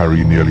can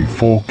carry nearly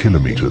 4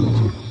 kilometers.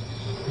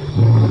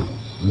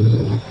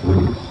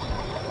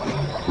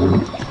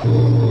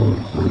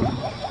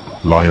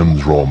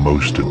 Lions roar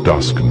most at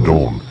dusk and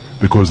dawn,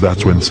 because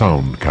that's when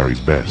sound carries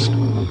best.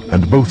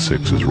 And both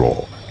sexes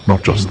roar,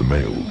 not just the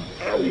male.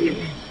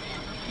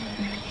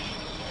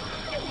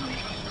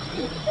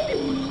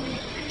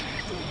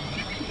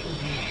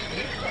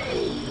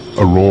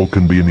 A roar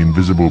can be an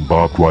invisible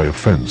barbed wire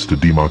fence to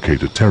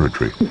demarcate a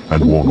territory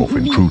and warn off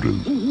intruders.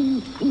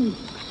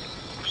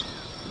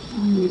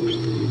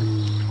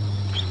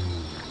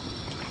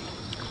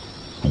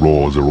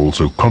 Roars are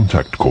also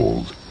contact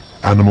calls.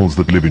 Animals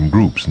that live in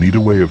groups need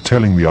a way of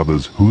telling the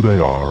others who they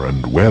are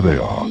and where they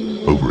are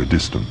over a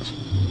distance.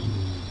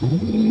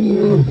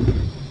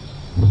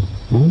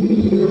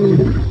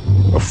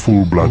 A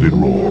full-blooded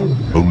roar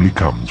only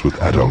comes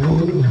with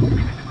adulthood.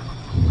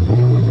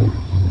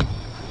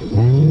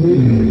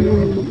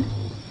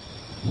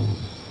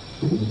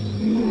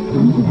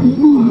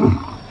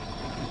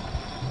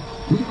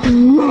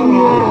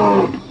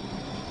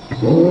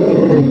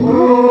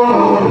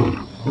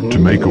 To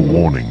make a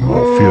warning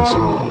more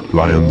fearsome,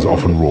 lions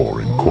often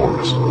roar in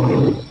chorus.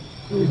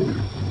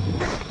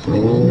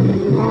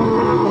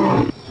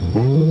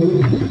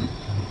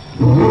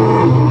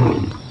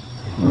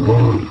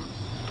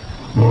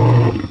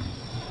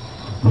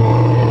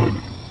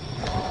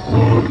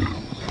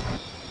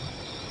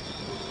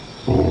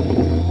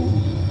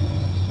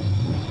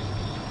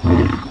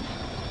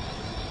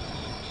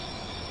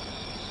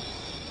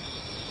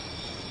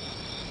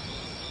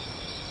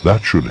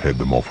 That should head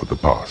them off at the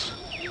pass.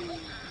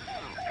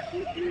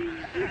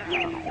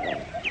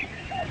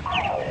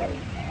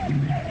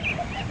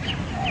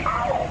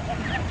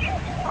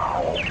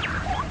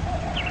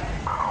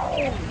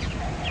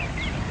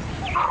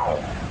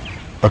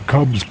 A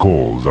cub's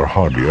calls are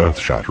hardly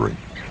earth-shattering,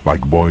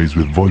 like boys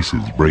with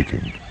voices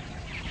breaking.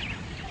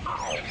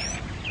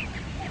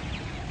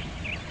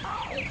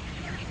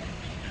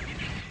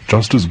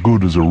 Just as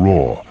good as a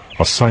roar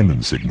are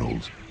silent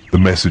signals, the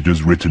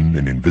messages written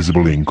in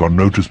invisible ink on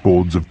notice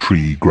boards of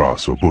tree,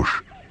 grass or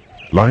bush.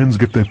 Lions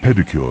get their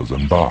pedicures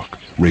on bark.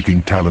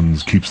 Raking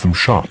talons keeps them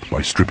sharp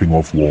by stripping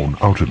off worn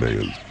outer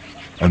layers.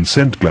 And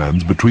scent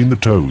glands between the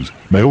toes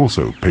may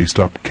also paste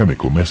up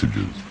chemical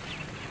messages.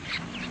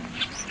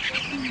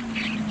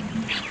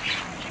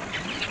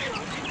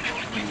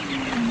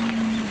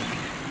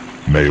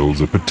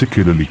 Males are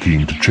particularly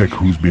keen to check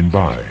who's been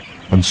by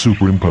and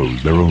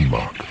superimpose their own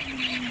mark.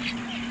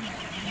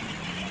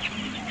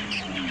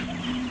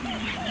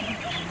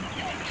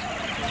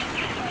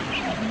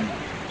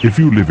 If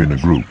you live in a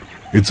group,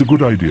 it's a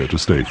good idea to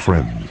stay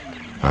friends,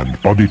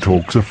 and body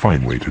talk's a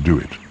fine way to do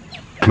it.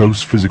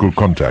 Close physical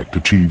contact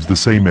achieves the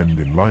same end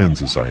in lion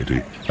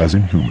society as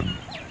in human.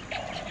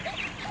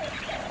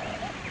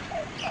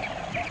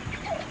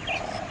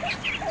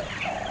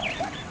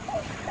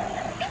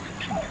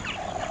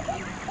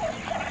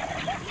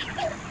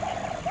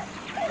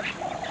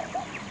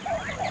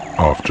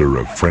 enter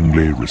a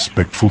friendly,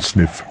 respectful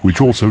sniff,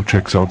 which also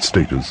checks out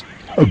status,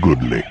 a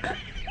good lick.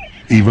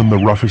 Even the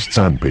roughest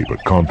sandpaper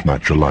can't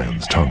match a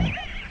lion's tongue.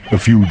 A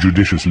few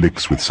judicious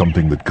licks with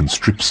something that can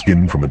strip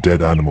skin from a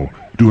dead animal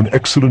do an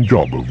excellent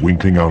job of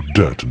winkling out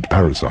dirt and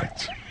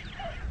parasites.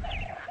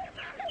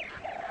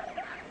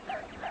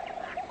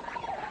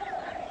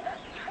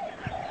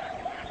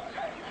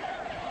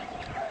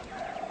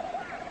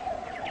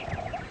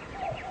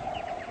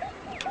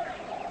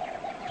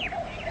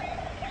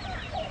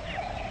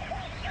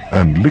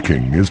 And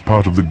licking is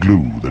part of the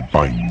glue that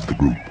binds the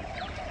group.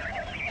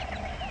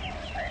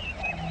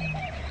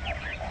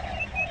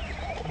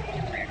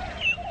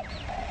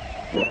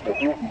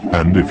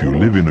 And if you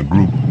live in a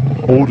group,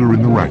 order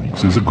in the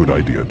ranks is a good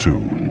idea too.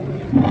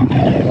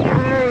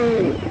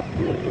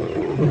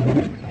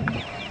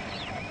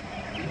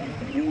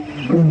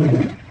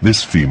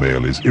 This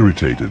female is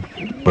irritated,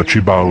 but she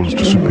bows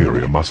to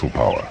superior muscle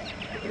power.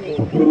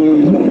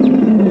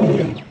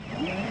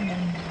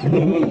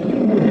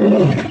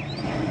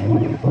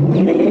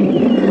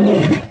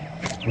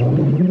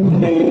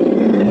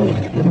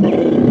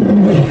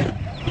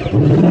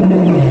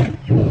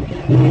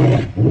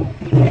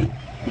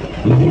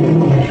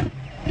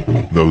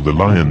 Though the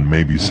lion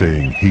may be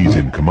saying he's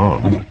in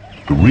command,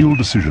 the real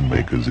decision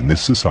makers in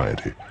this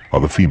society are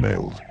the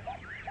females.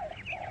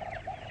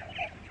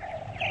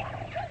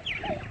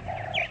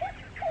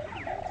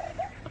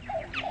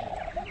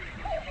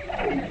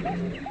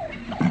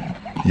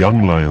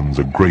 Young lions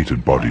are great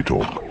at body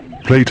talk.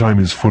 Playtime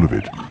is full of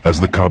it, as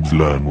the cubs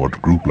learn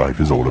what group life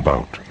is all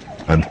about,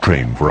 and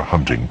train for a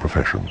hunting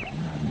profession.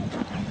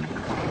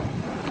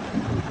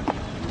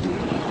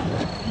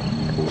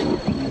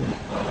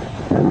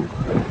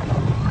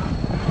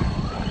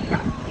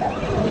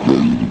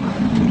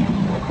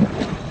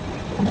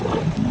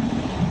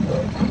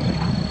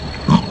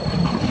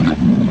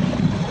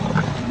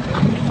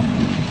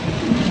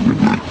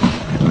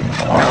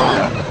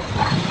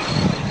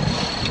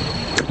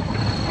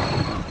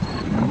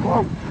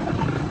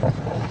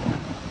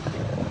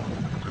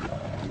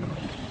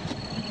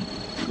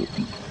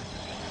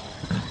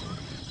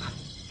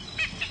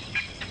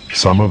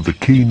 Some of the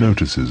key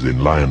notices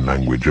in lion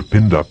language are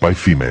pinned up by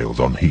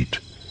females on heat.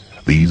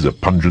 These are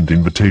pungent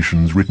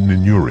invitations written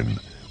in urine,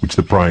 which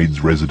the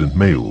pride's resident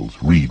males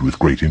read with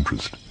great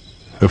interest.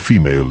 A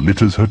female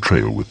litters her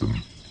trail with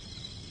them.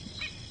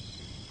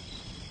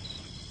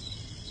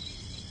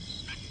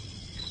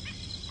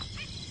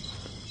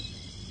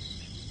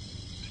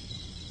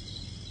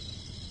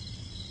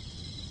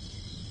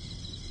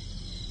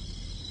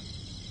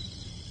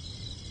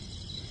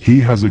 He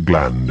has a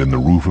gland in the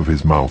roof of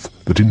his mouth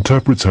that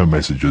interprets her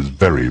messages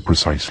very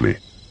precisely.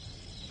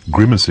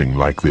 Grimacing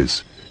like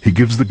this, he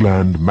gives the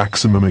gland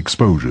maximum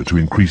exposure to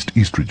increased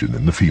estrogen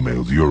in the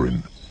female's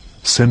urine.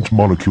 Scent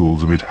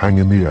molecules of it hang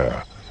in the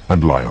air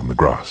and lie on the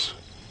grass.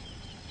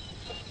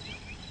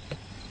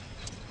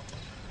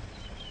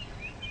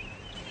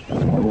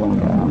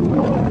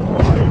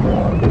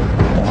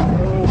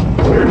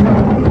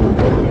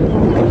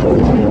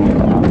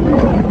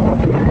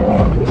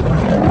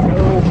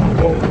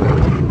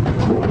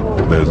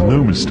 There's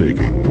no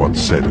mistaking what's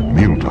said at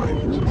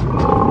mealtimes.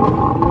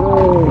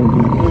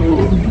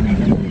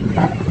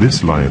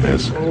 This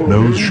lioness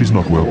knows she's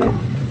not welcome.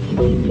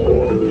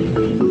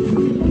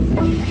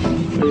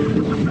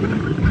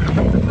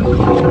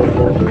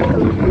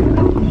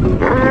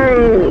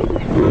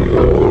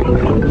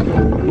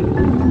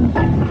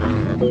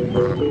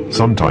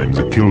 Sometimes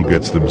a kill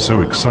gets them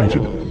so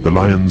excited, the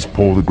lions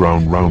paw the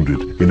ground round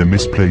it in a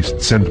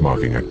misplaced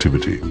scent-marking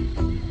activity.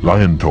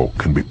 Lion talk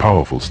can be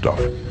powerful stuff,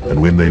 and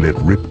when they let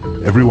rip,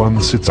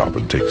 everyone sits up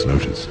and takes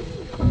notice.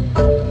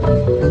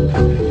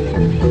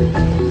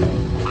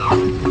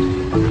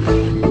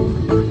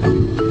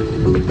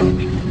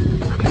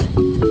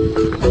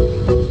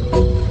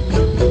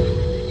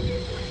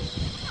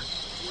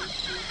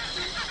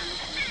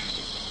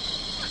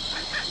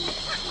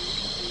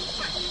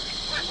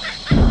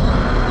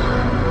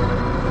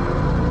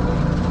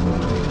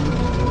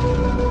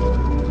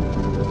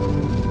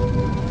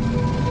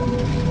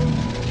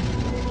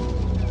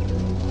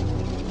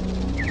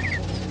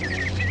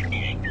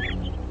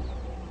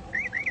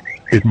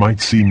 It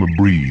might seem a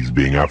breeze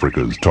being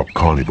Africa's top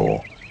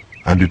carnivore,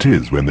 and it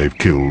is when they've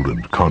killed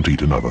and can't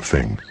eat another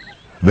thing.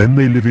 Then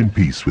they live in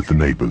peace with the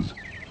neighbors,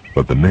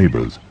 but the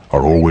neighbors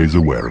are always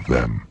aware of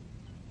them.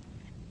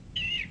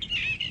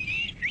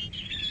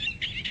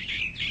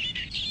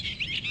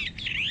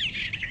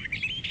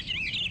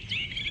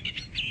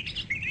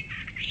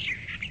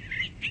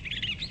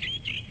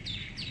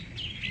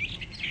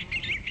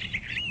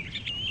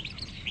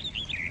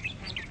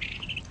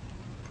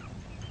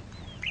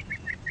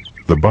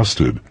 The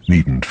bustard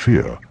needn't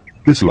fear.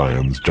 This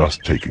lion's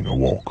just taking a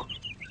walk.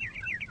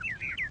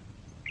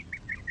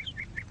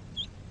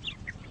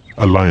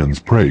 A lion's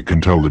prey can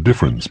tell the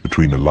difference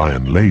between a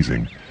lion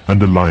lazing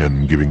and a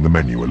lion giving the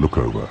menu a look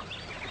over.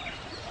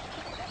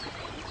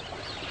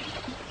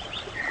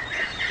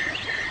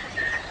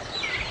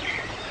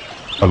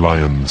 A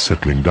lion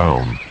settling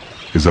down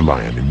is a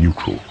lion in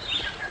neutral.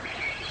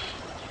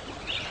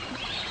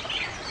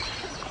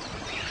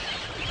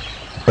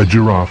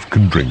 giraffe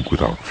can drink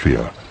without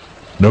fear.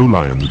 No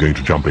lion's going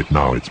to jump it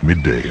now it's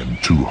midday and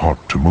too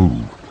hot to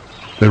move.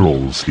 They're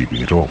all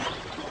sleeping it off.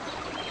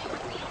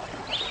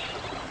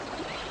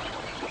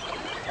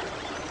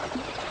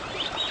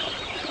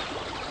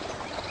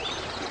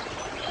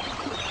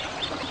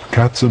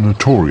 Cats are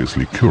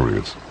notoriously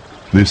curious.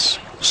 This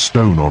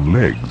stone on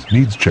legs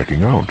needs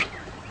checking out.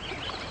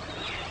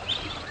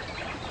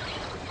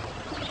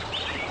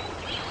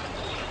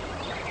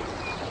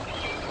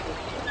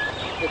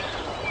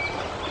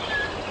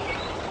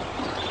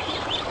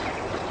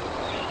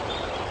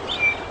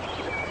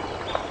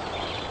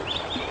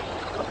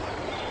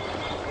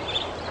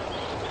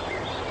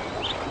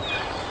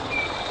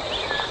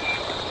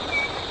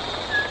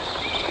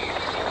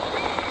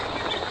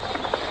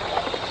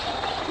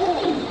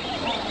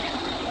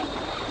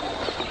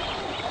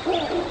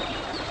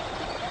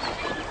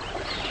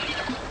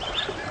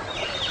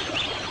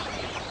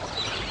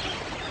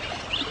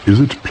 Is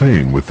it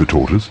playing with the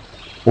tortoise,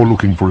 or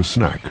looking for a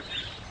snack?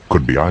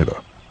 Could be either.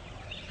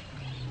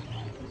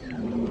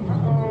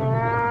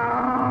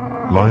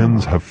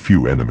 Lions have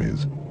few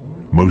enemies,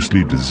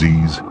 mostly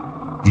disease,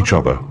 each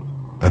other,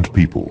 and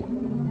people.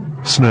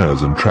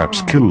 Snares and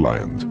traps kill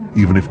lions,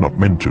 even if not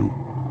meant to,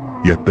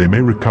 yet they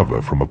may recover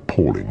from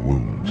appalling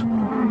wounds.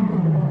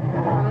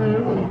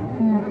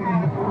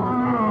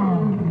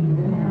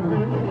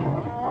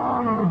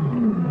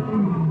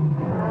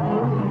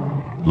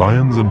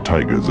 Lions and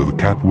tigers are the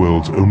cat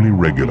world's only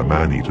regular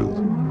man-eaters,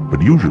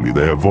 but usually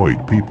they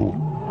avoid people.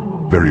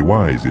 Very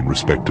wise in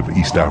respect of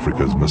East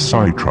Africa's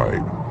Maasai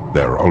tribe,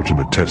 their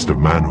ultimate test of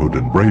manhood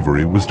and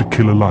bravery was to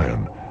kill a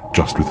lion,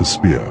 just with a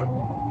spear.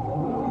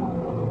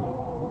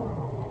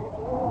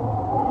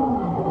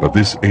 But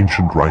this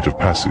ancient rite of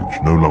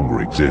passage no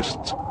longer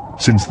exists.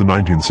 Since the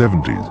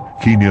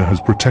 1970s, Kenya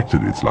has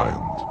protected its lions.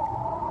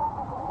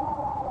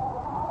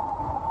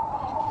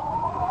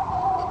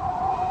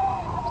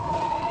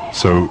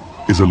 So,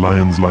 is a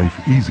lion's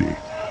life easy?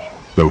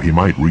 Though he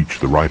might reach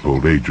the ripe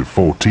old age of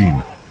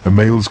 14, a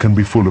male's can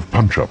be full of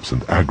punch-ups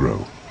and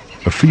aggro.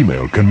 A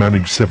female can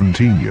manage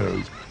 17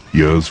 years,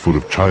 years full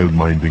of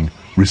child-minding,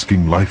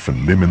 risking life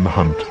and limb in the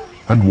hunt,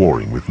 and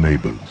warring with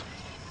neighbors.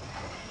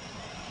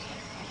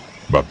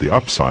 But the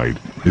upside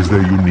is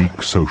their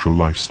unique social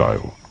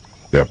lifestyle.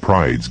 Their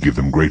prides give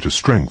them greater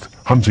strength,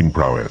 hunting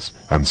prowess,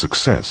 and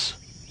success.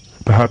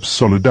 Perhaps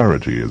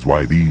solidarity is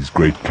why these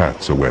great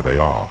cats are where they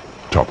are,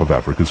 top of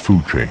Africa's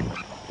food chain.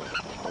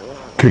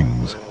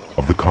 Kings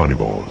of the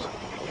carnivores.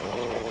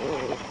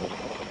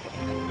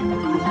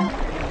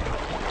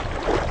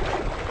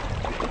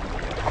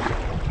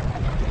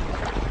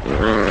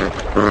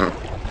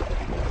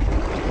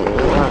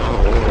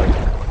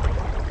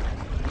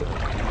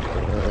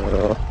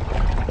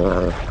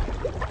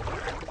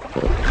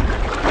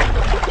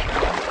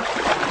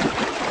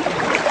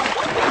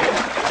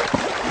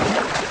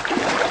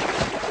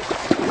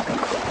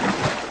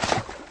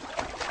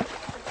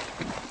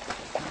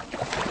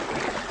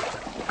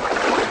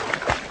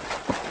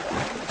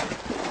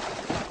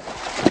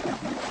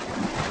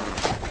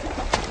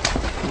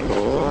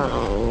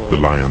 The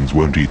lions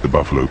won't eat the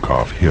buffalo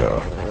calf here.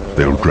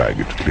 They'll drag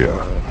it clear.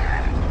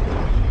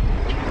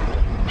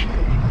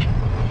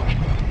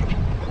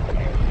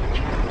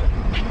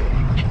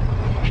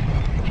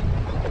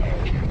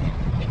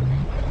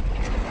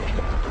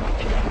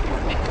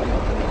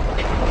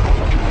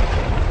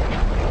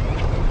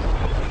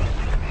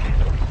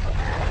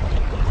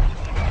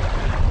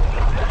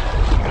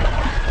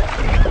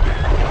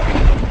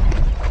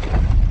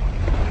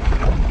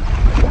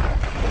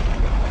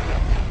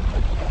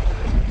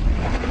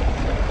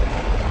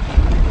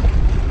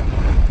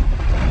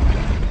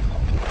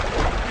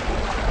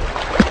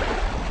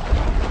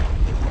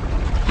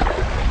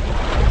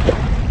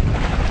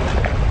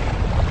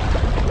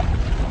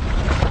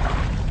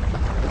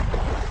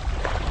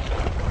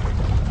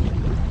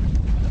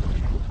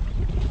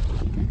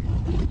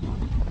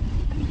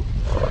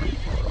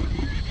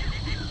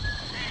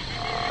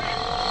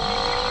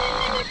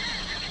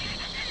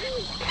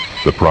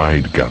 The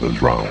pride gathers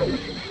round.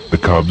 The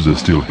cubs are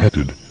still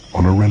headed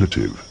on a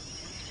relative.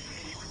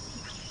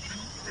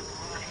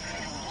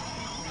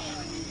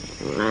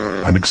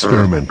 An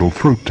experimental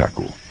throat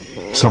tackle,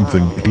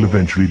 something it'll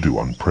eventually do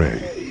on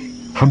prey.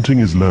 Hunting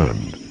is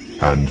learned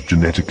and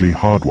genetically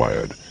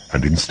hardwired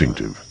and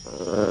instinctive.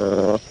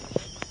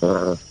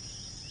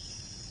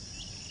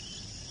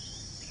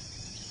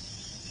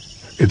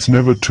 It's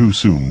never too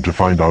soon to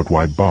find out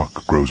why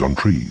bark grows on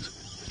trees,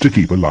 to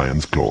keep a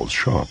lion's claws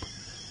sharp.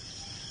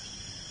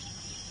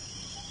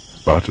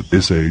 But at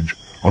this age,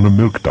 on a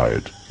milk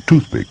diet,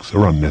 toothpicks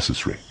are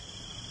unnecessary.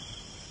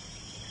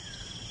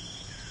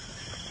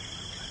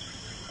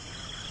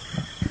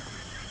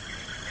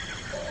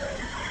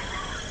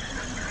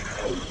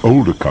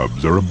 Older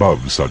cubs are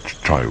above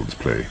such child's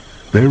play.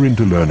 They're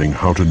into learning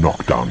how to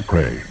knock down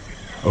prey,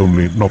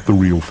 only not the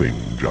real thing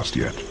just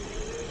yet.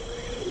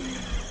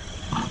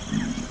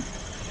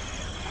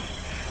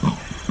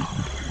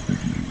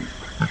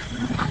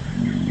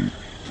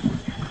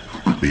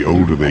 The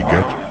older they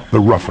get, the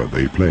rougher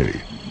they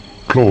play.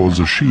 claws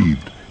are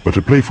sheathed, but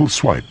a playful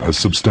swipe has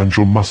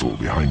substantial muscle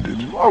behind it.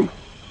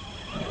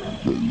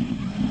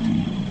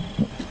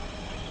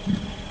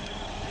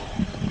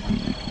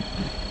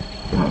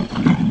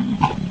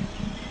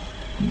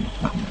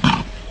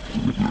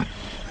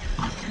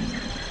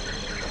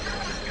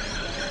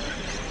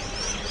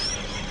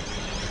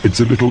 It's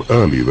a little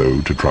early,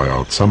 though, to try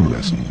out some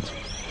lessons.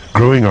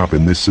 Growing up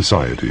in this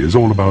society is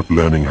all about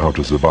learning how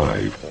to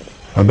survive,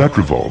 and that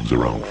revolves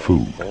around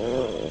food.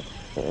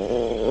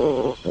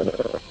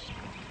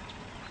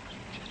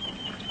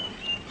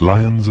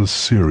 Lions are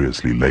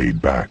seriously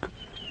laid back.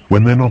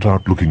 When they're not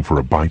out looking for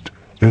a bite,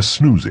 they're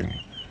snoozing,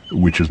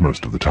 which is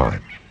most of the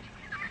time.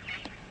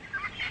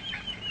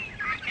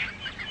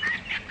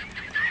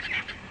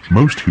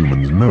 Most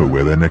humans know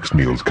where their next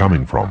meal's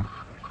coming from.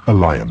 A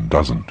lion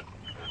doesn't.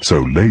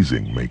 So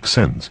lazing makes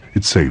sense.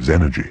 It saves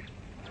energy.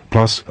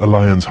 Plus, a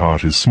lion's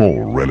heart is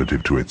small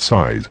relative to its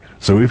size,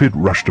 so if it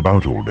rushed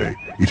about all day,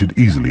 it'd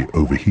easily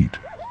overheat.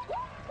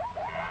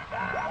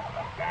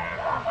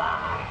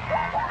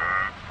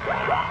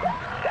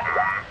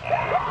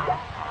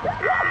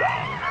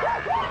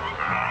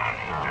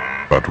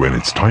 But when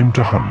it's time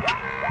to hunt,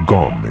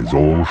 gone is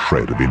all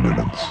shred of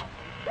indolence.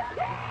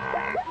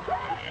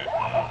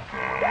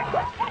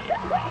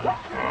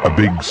 A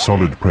big,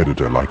 solid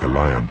predator like a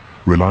lion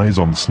relies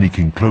on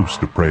sneaking close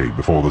to prey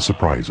before the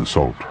surprise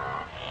assault,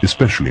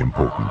 especially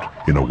important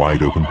in a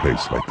wide-open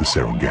place like the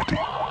Serengeti.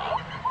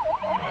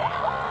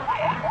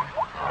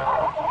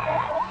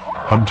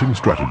 Hunting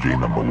strategy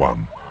number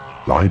 1,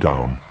 lie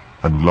down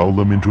and lull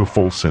them into a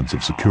false sense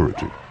of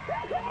security.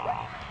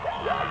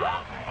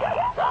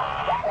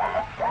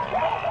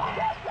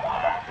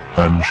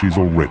 And she's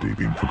already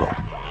been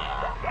forgotten.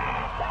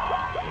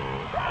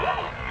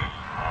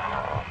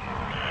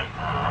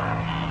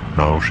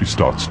 Now she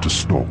starts to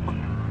stalk.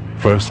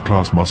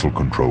 First-class muscle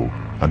control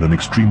and an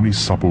extremely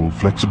supple,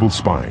 flexible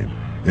spine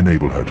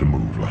enable her to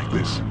move like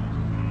this.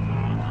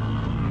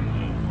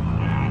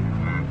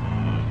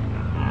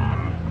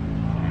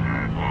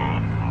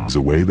 As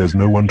a way, there's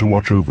no one to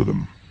watch over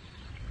them.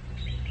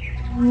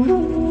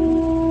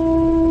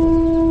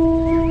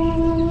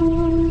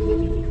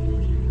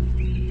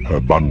 Her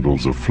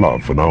bundles of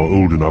fluff are now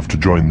old enough to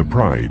join the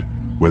pride,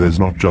 where there's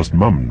not just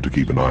Mum to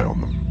keep an eye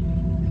on them.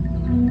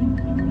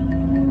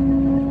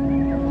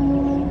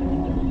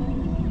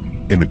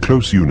 In a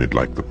close unit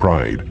like the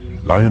pride,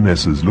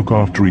 lionesses look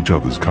after each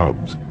other's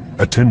cubs,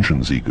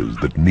 attention seekers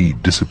that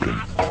need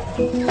discipline.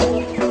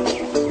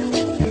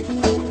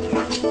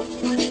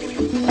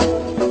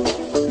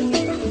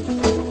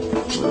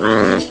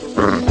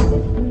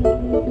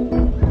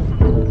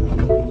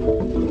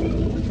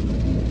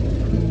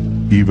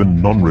 Even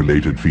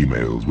non-related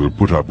females will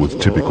put up with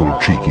typical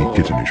cheeky,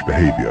 kittenish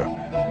behavior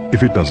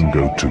if it doesn't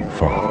go too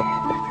far.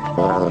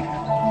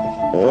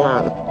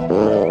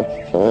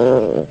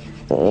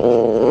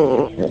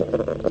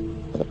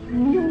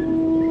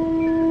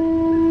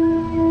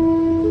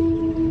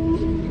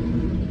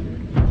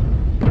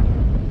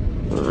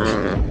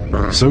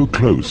 So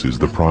close is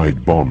the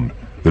pride bond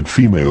that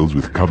females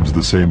with cubs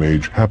the same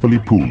age happily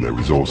pool their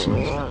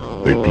resources.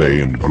 They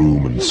play and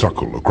groom and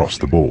suckle across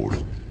the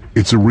board.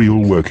 It's a real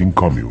working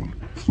commune,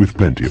 with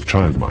plenty of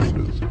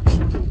childminders.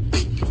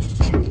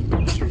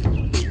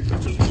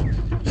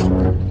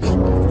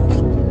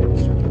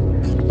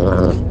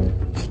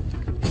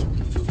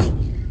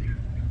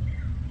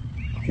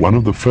 One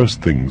of the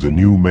first things a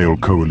new male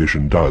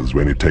coalition does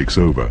when it takes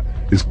over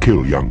is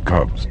kill young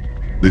cubs.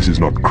 This is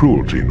not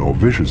cruelty nor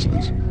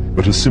viciousness,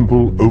 but a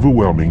simple,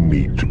 overwhelming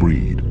need to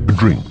breed, a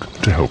drink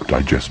to help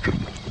digestion.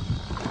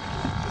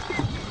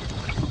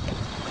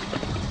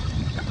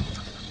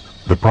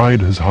 The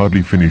pride has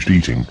hardly finished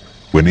eating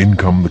when in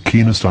come the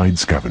keenest-eyed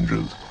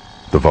scavengers,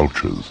 the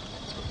vultures.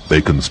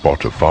 They can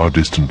spot a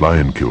far-distant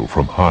lion kill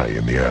from high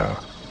in the air.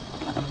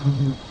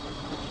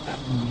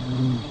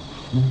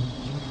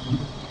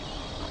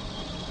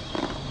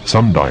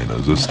 Some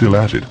diners are still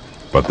at it,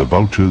 but the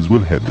vultures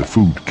will head the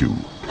food queue.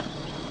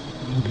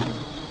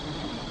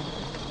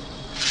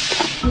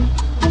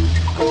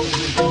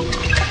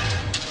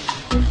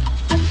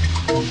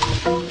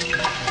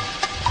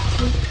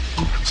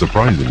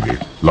 Surprisingly,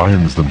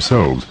 lions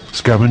themselves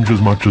scavenge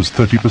as much as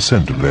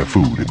 30% of their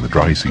food in the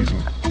dry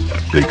season.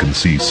 They can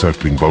see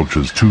circling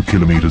vultures 2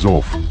 kilometers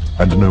off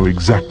and know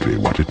exactly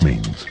what it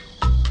means.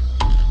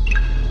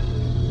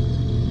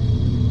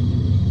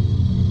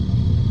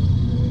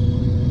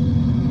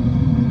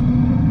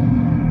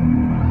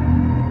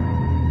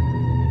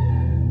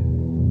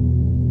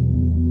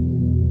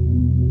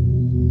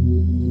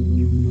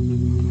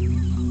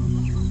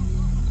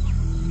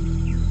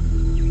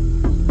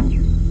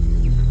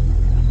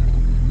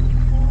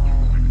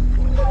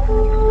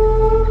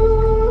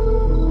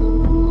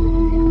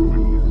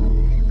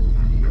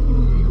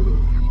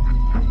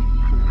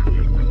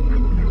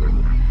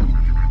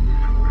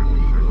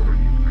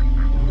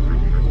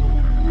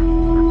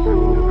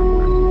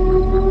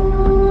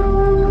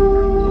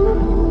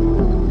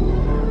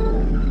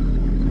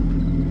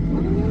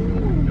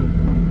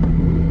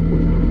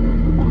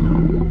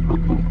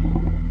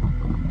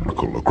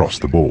 across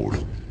the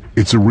board.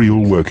 It's a real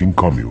working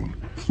commune,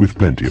 with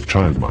plenty of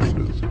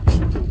childminders.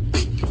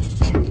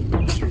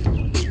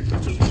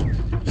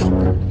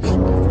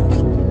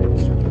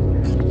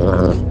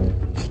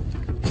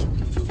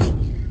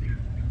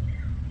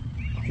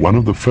 One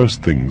of the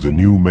first things a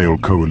new male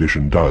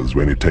coalition does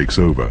when it takes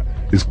over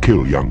is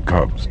kill young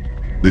cubs.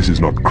 This is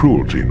not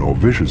cruelty nor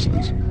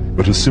viciousness,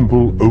 but a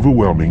simple,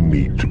 overwhelming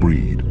need to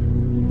breed.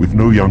 With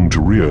no young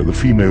to rear, the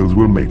females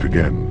will mate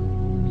again.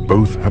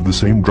 Both have the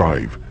same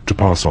drive to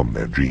pass on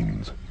their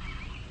genes.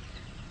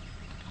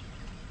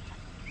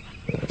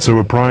 So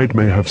a pride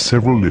may have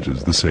several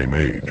litters the same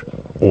age,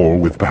 all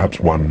with perhaps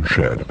one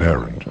shared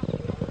parent.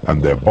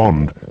 And their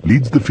bond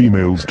leads the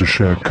females to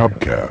share cub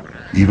care,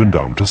 even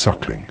down to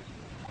suckling.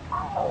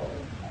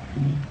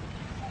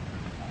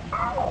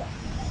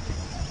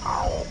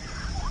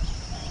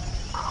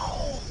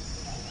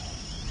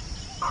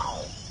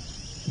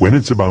 When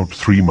it's about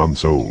 3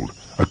 months old,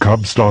 a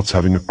cub starts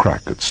having a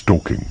crack at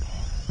stalking.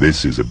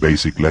 This is a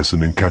basic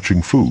lesson in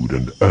catching food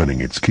and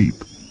earning its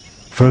keep.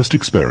 First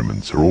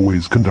experiments are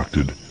always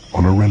conducted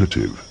on a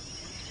relative.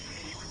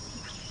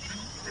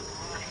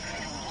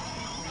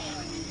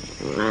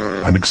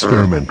 An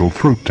experimental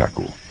throat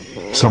tackle,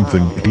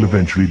 something it'll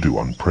eventually do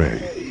on prey.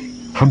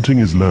 Hunting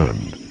is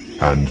learned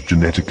and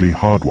genetically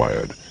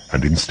hardwired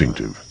and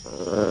instinctive.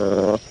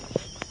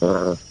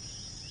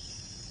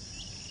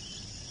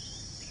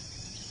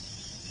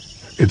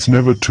 It's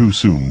never too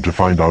soon to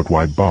find out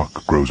why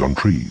bark grows on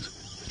trees,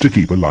 to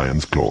keep a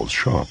lion's claws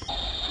sharp.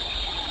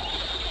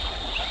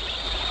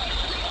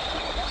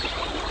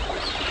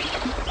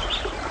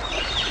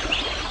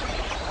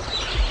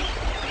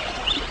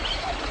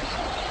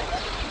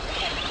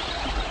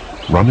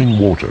 Running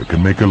water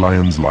can make a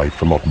lion's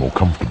life a lot more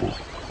comfortable,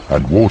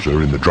 and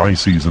water in the dry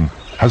season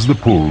has the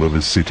pull of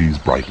a city's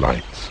bright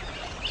lights.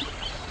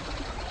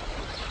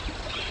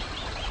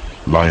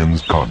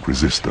 Lions can't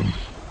resist them,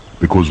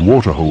 because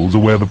water holes are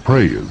where the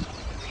prey is,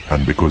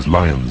 and because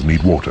lions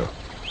need water,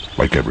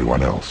 like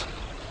everyone else.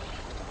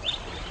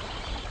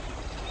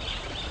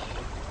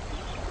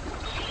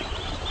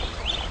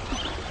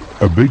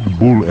 A big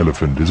bull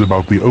elephant is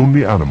about the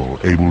only animal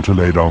able to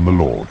lay down the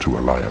law to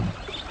a lion.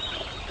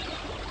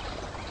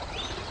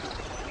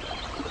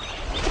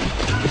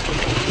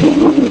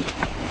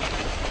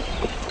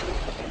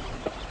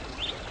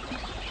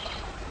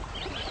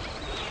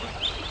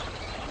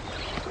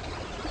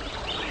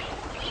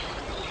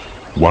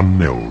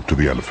 "1-0 to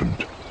the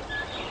elephant.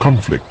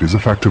 Conflict is a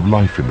fact of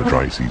life in the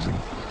dry season,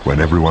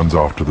 when everyone's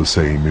after the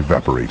same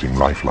evaporating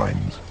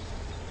lifelines.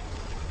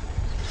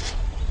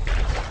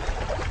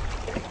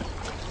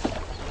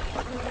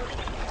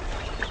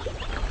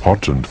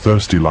 Hot and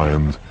thirsty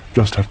lions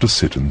just have to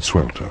sit and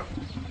swelter.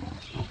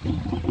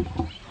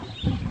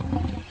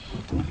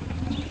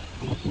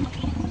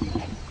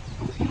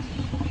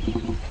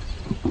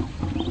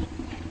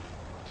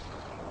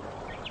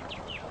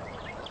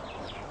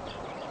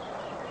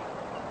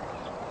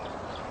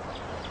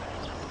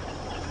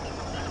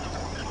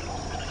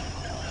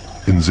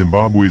 In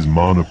Zimbabwe's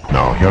Mana...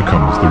 Now here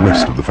comes the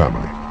rest of the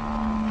family.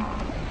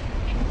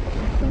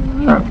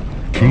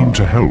 Keen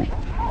to help,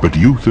 but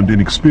youth and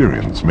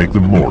inexperience make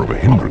them more of a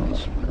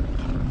hindrance.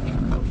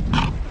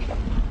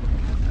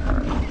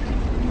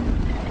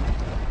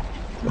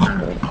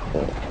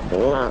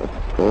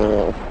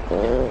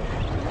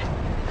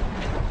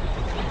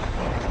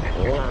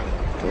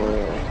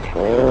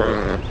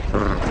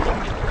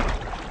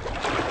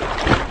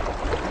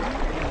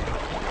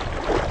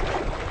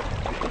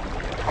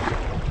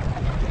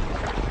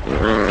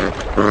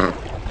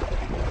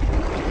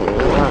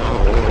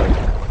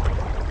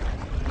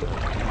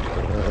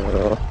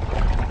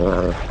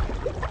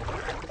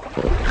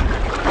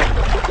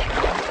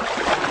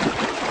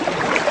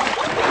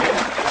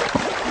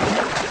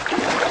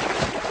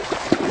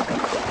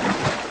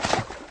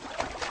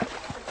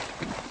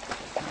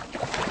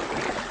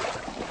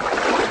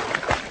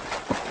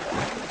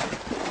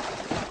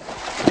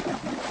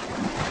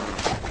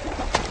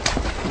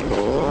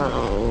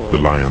 The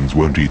lions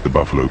won't eat the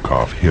buffalo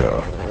calf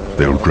here.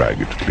 They'll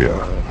drag it clear.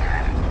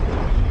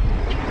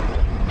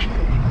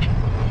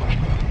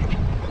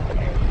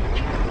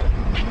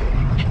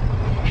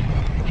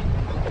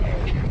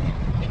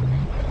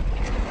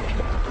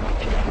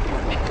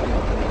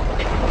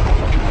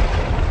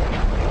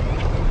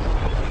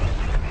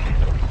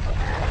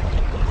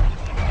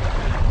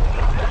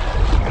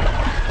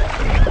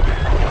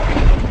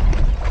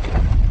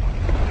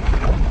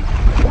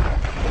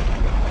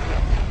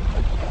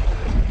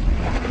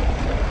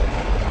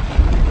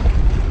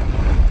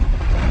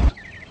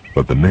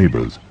 But the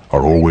neighbors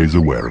are always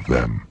aware of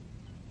them.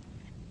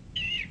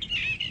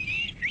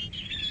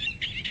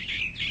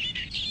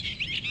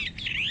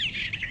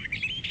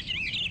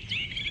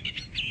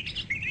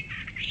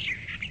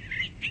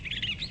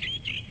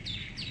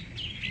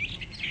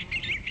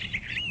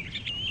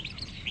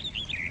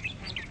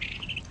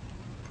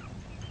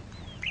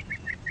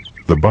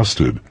 The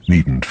bustard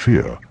needn't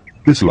fear.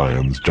 This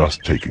lion's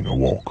just taking a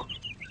walk.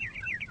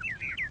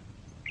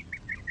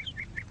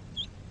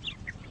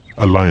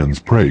 A lion's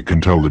prey can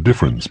tell the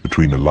difference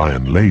between a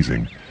lion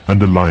lazing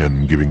and a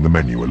lion giving the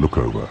menu a look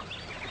over.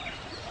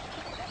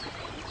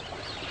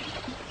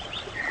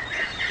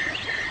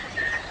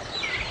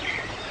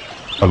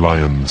 A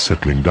lion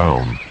settling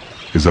down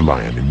is a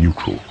lion in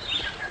neutral.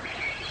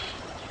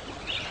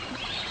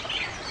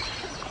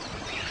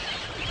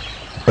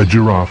 A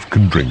giraffe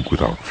can drink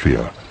without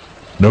fear.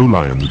 No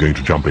lion's going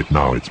to jump it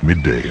now it's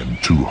midday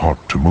and too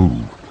hot to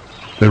move.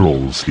 They're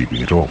all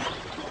sleeping it off.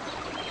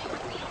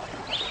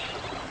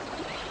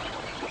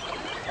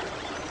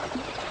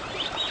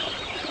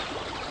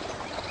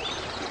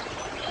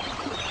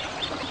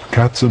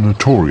 Cats are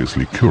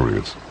notoriously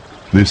curious.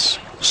 This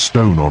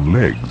stone on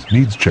legs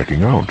needs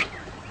checking out.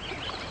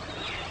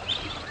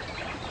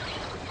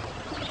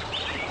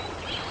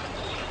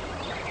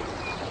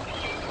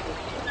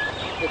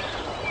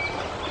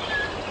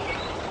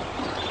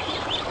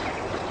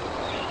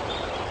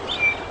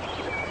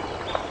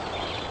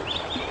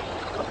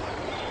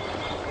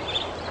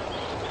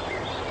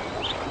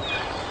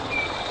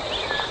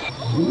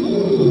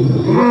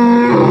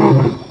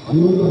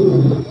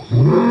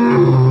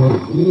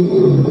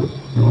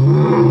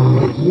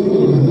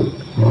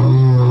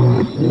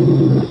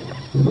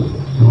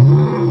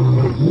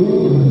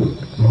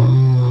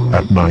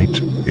 At night,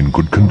 in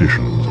good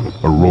conditions,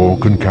 a roar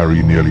can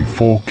carry nearly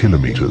 4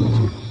 kilometers.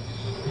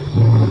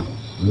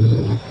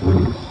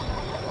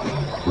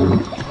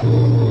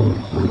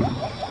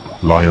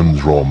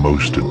 Lions roar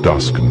most at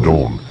dusk and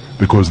dawn,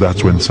 because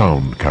that's when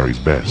sound carries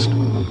best.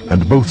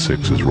 And both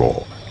sexes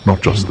roar,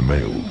 not just the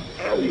male.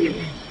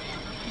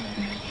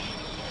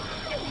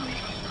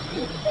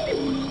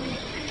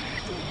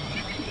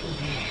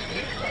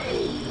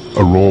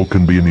 A roar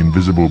can be an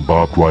invisible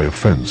barbed wire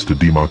fence to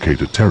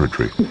demarcate a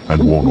territory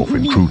and warn off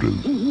intruders.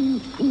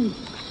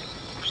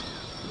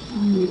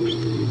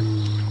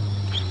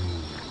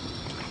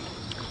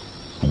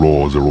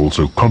 Roars are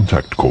also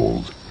contact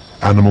calls.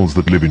 Animals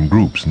that live in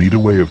groups need a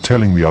way of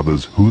telling the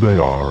others who they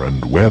are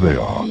and where they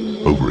are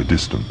over a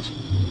distance.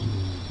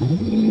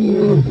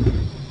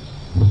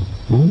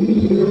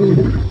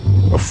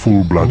 A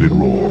full-blooded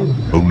roar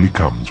only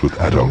comes with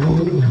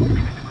adulthood.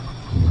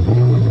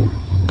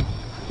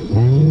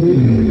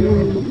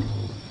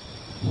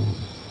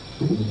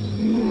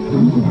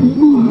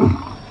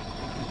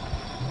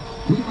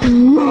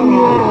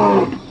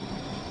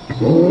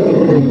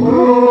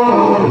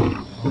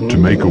 To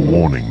make a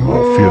warning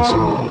more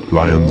fearsome,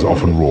 lions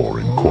often roar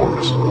in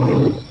chorus.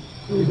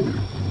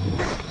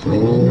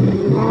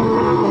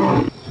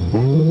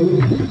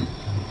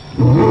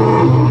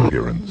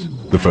 Appearance.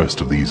 The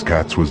first of these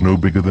cats was no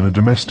bigger than a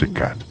domestic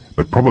cat,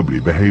 but probably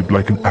behaved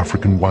like an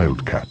African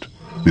wildcat.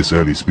 This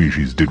early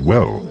species did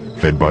well,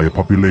 fed by a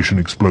population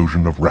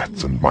explosion of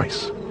rats and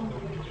mice.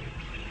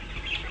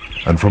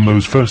 And from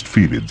those first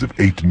felids of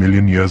 8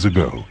 million years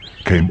ago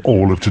came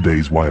all of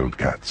today's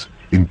wildcats,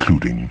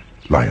 including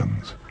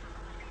lions.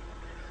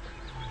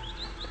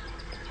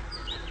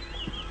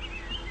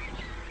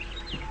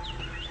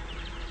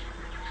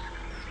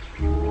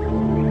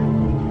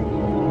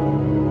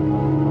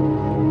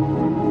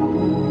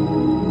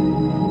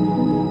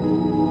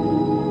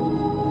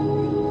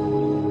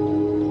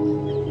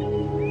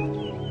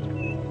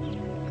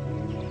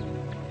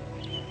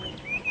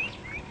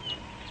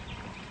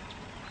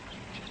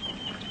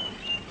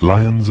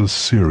 Lions are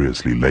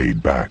seriously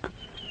laid back.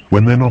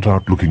 When they're not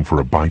out looking for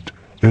a bite,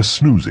 they're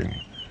snoozing,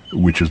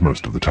 which is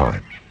most of the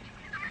time.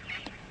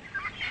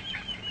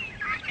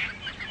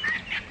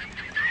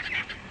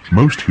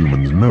 Most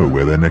humans know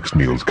where their next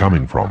meal's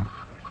coming from.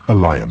 A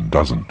lion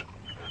doesn't.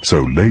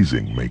 So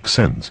lazing makes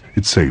sense.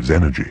 It saves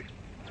energy.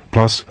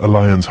 Plus, a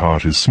lion's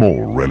heart is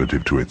small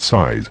relative to its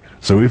size,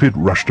 so if it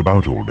rushed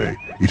about all day,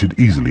 it'd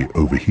easily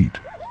overheat.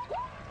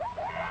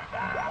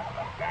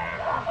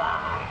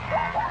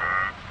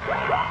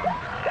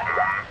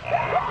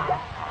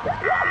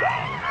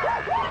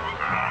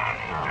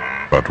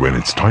 But when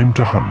it's time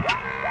to hunt,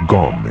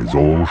 gone is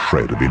all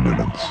shred of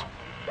indolence.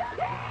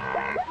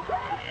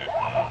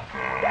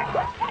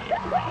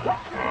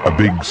 A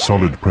big,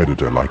 solid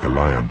predator like a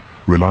lion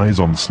relies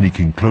on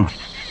sneaking close.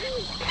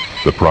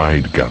 The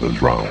pride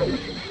gathers round.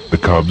 The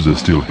cubs are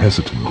still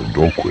hesitant and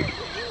awkward,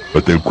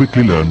 but they'll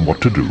quickly learn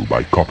what to do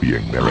by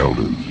copying their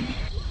elders.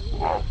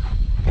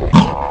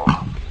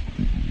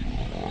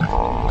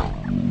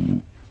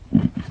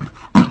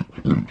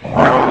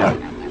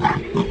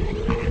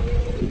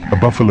 A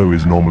buffalo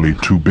is normally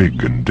too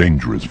big and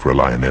dangerous for a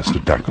lioness to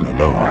tackle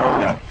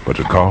alone, but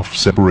a calf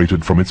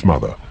separated from its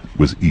mother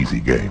was easy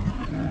game.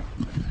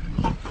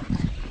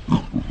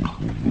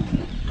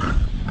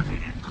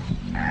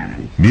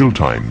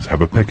 Mealtimes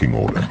have a pecking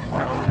order.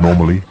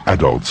 Normally,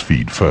 adults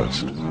feed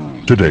first.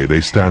 Today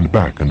they stand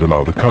back and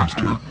allow the cubs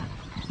to.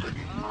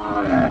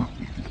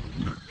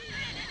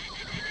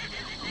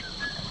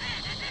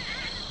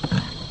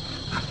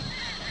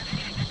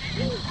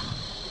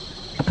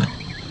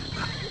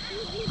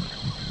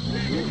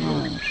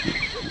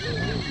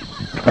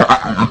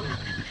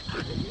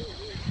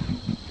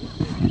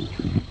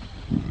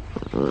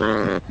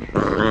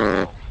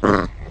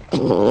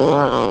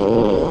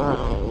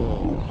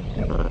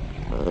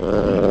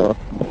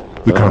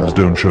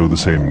 cubs don't show the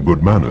same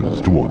good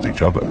manners towards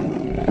each other.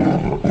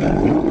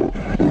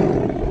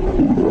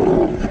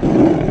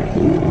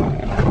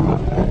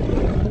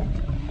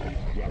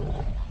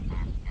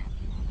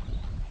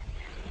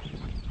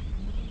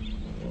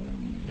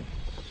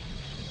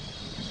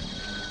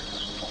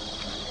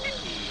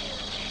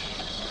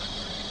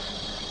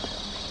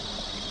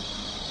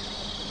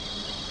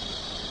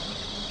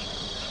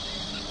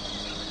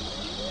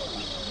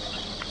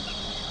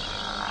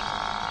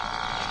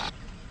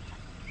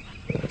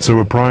 So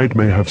a pride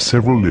may have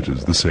several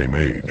litters the same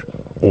age,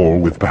 or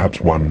with perhaps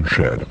one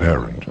shared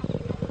parent,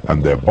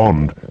 and their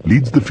bond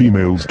leads the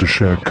females to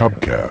share cub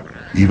care,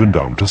 even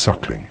down to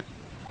suckling.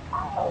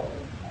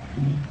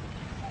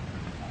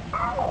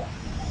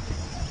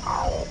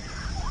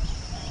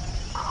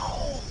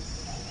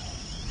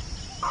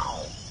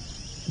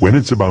 When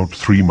it's about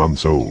 3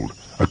 months old,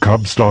 a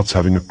cub starts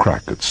having a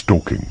crack at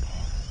stalking.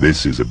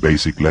 This is a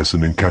basic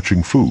lesson in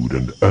catching food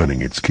and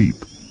earning its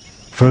keep.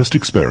 First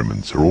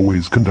experiments are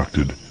always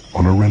conducted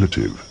on a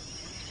relative.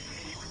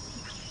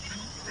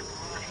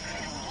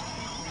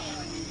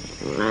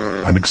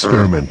 An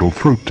experimental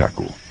throat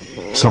tackle,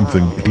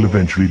 something it'll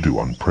eventually do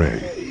on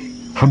prey.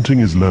 Hunting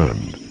is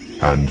learned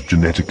and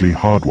genetically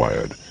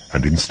hardwired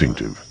and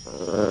instinctive.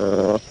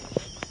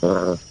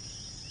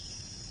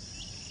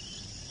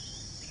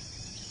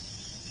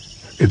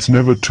 It's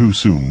never too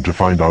soon to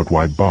find out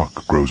why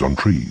bark grows on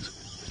trees,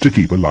 to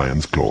keep a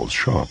lion's claws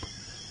sharp.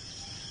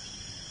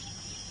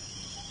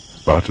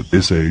 But at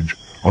this age,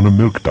 on a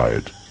milk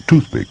diet,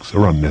 toothpicks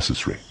are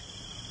unnecessary.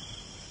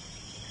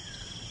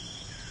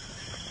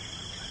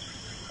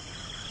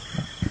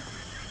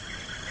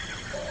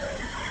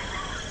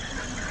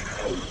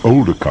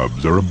 Older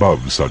cubs are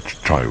above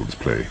such child's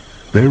play.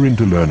 They're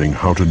into learning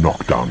how to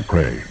knock down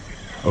prey,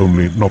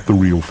 only not the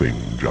real thing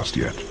just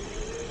yet.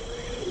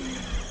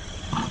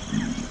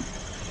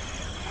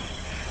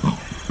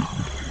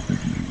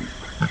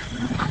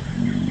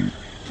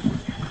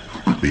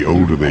 The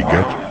older they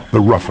get,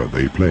 the rougher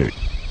they play.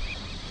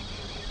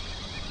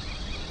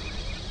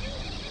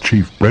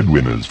 Chief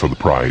breadwinners for the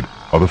pride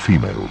are the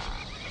females.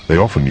 They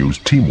often use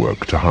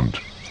teamwork to hunt.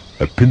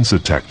 A pincer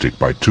tactic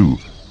by two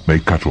may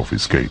cut off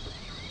escape.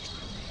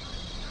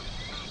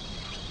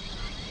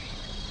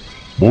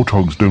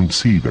 Warthogs don't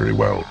see very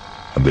well,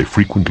 and they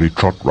frequently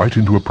trot right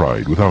into a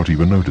pride without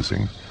even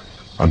noticing,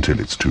 until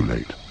it's too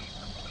late.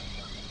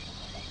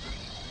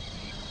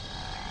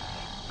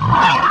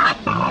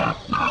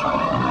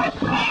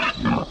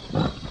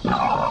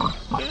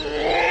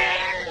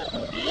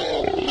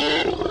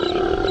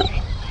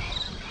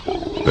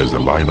 There's a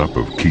lineup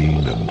of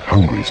keen and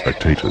hungry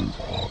spectators.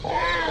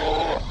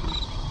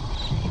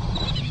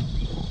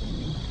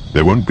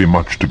 There won't be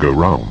much to go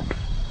round,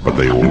 but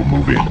they all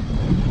move in.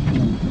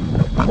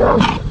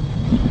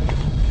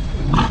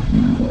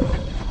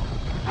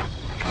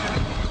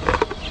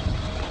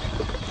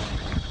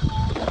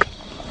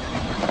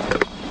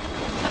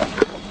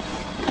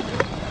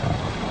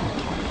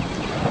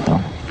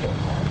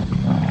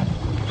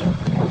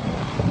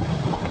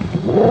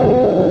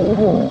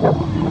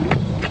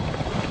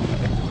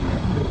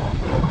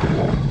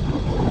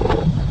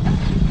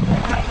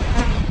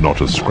 Not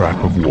a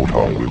scrap of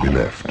warthog will be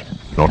left,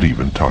 not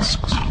even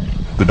tusks.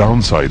 The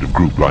downside of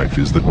group life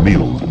is that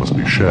meals must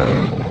be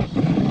shared.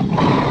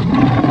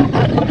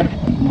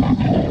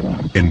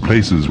 In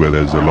places where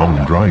there's a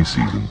long dry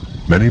season,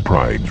 many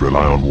prides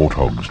rely on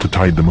warthogs to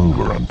tide them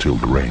over until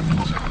the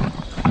rains.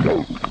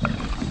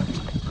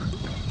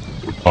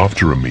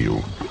 After a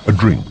meal, a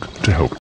drink to help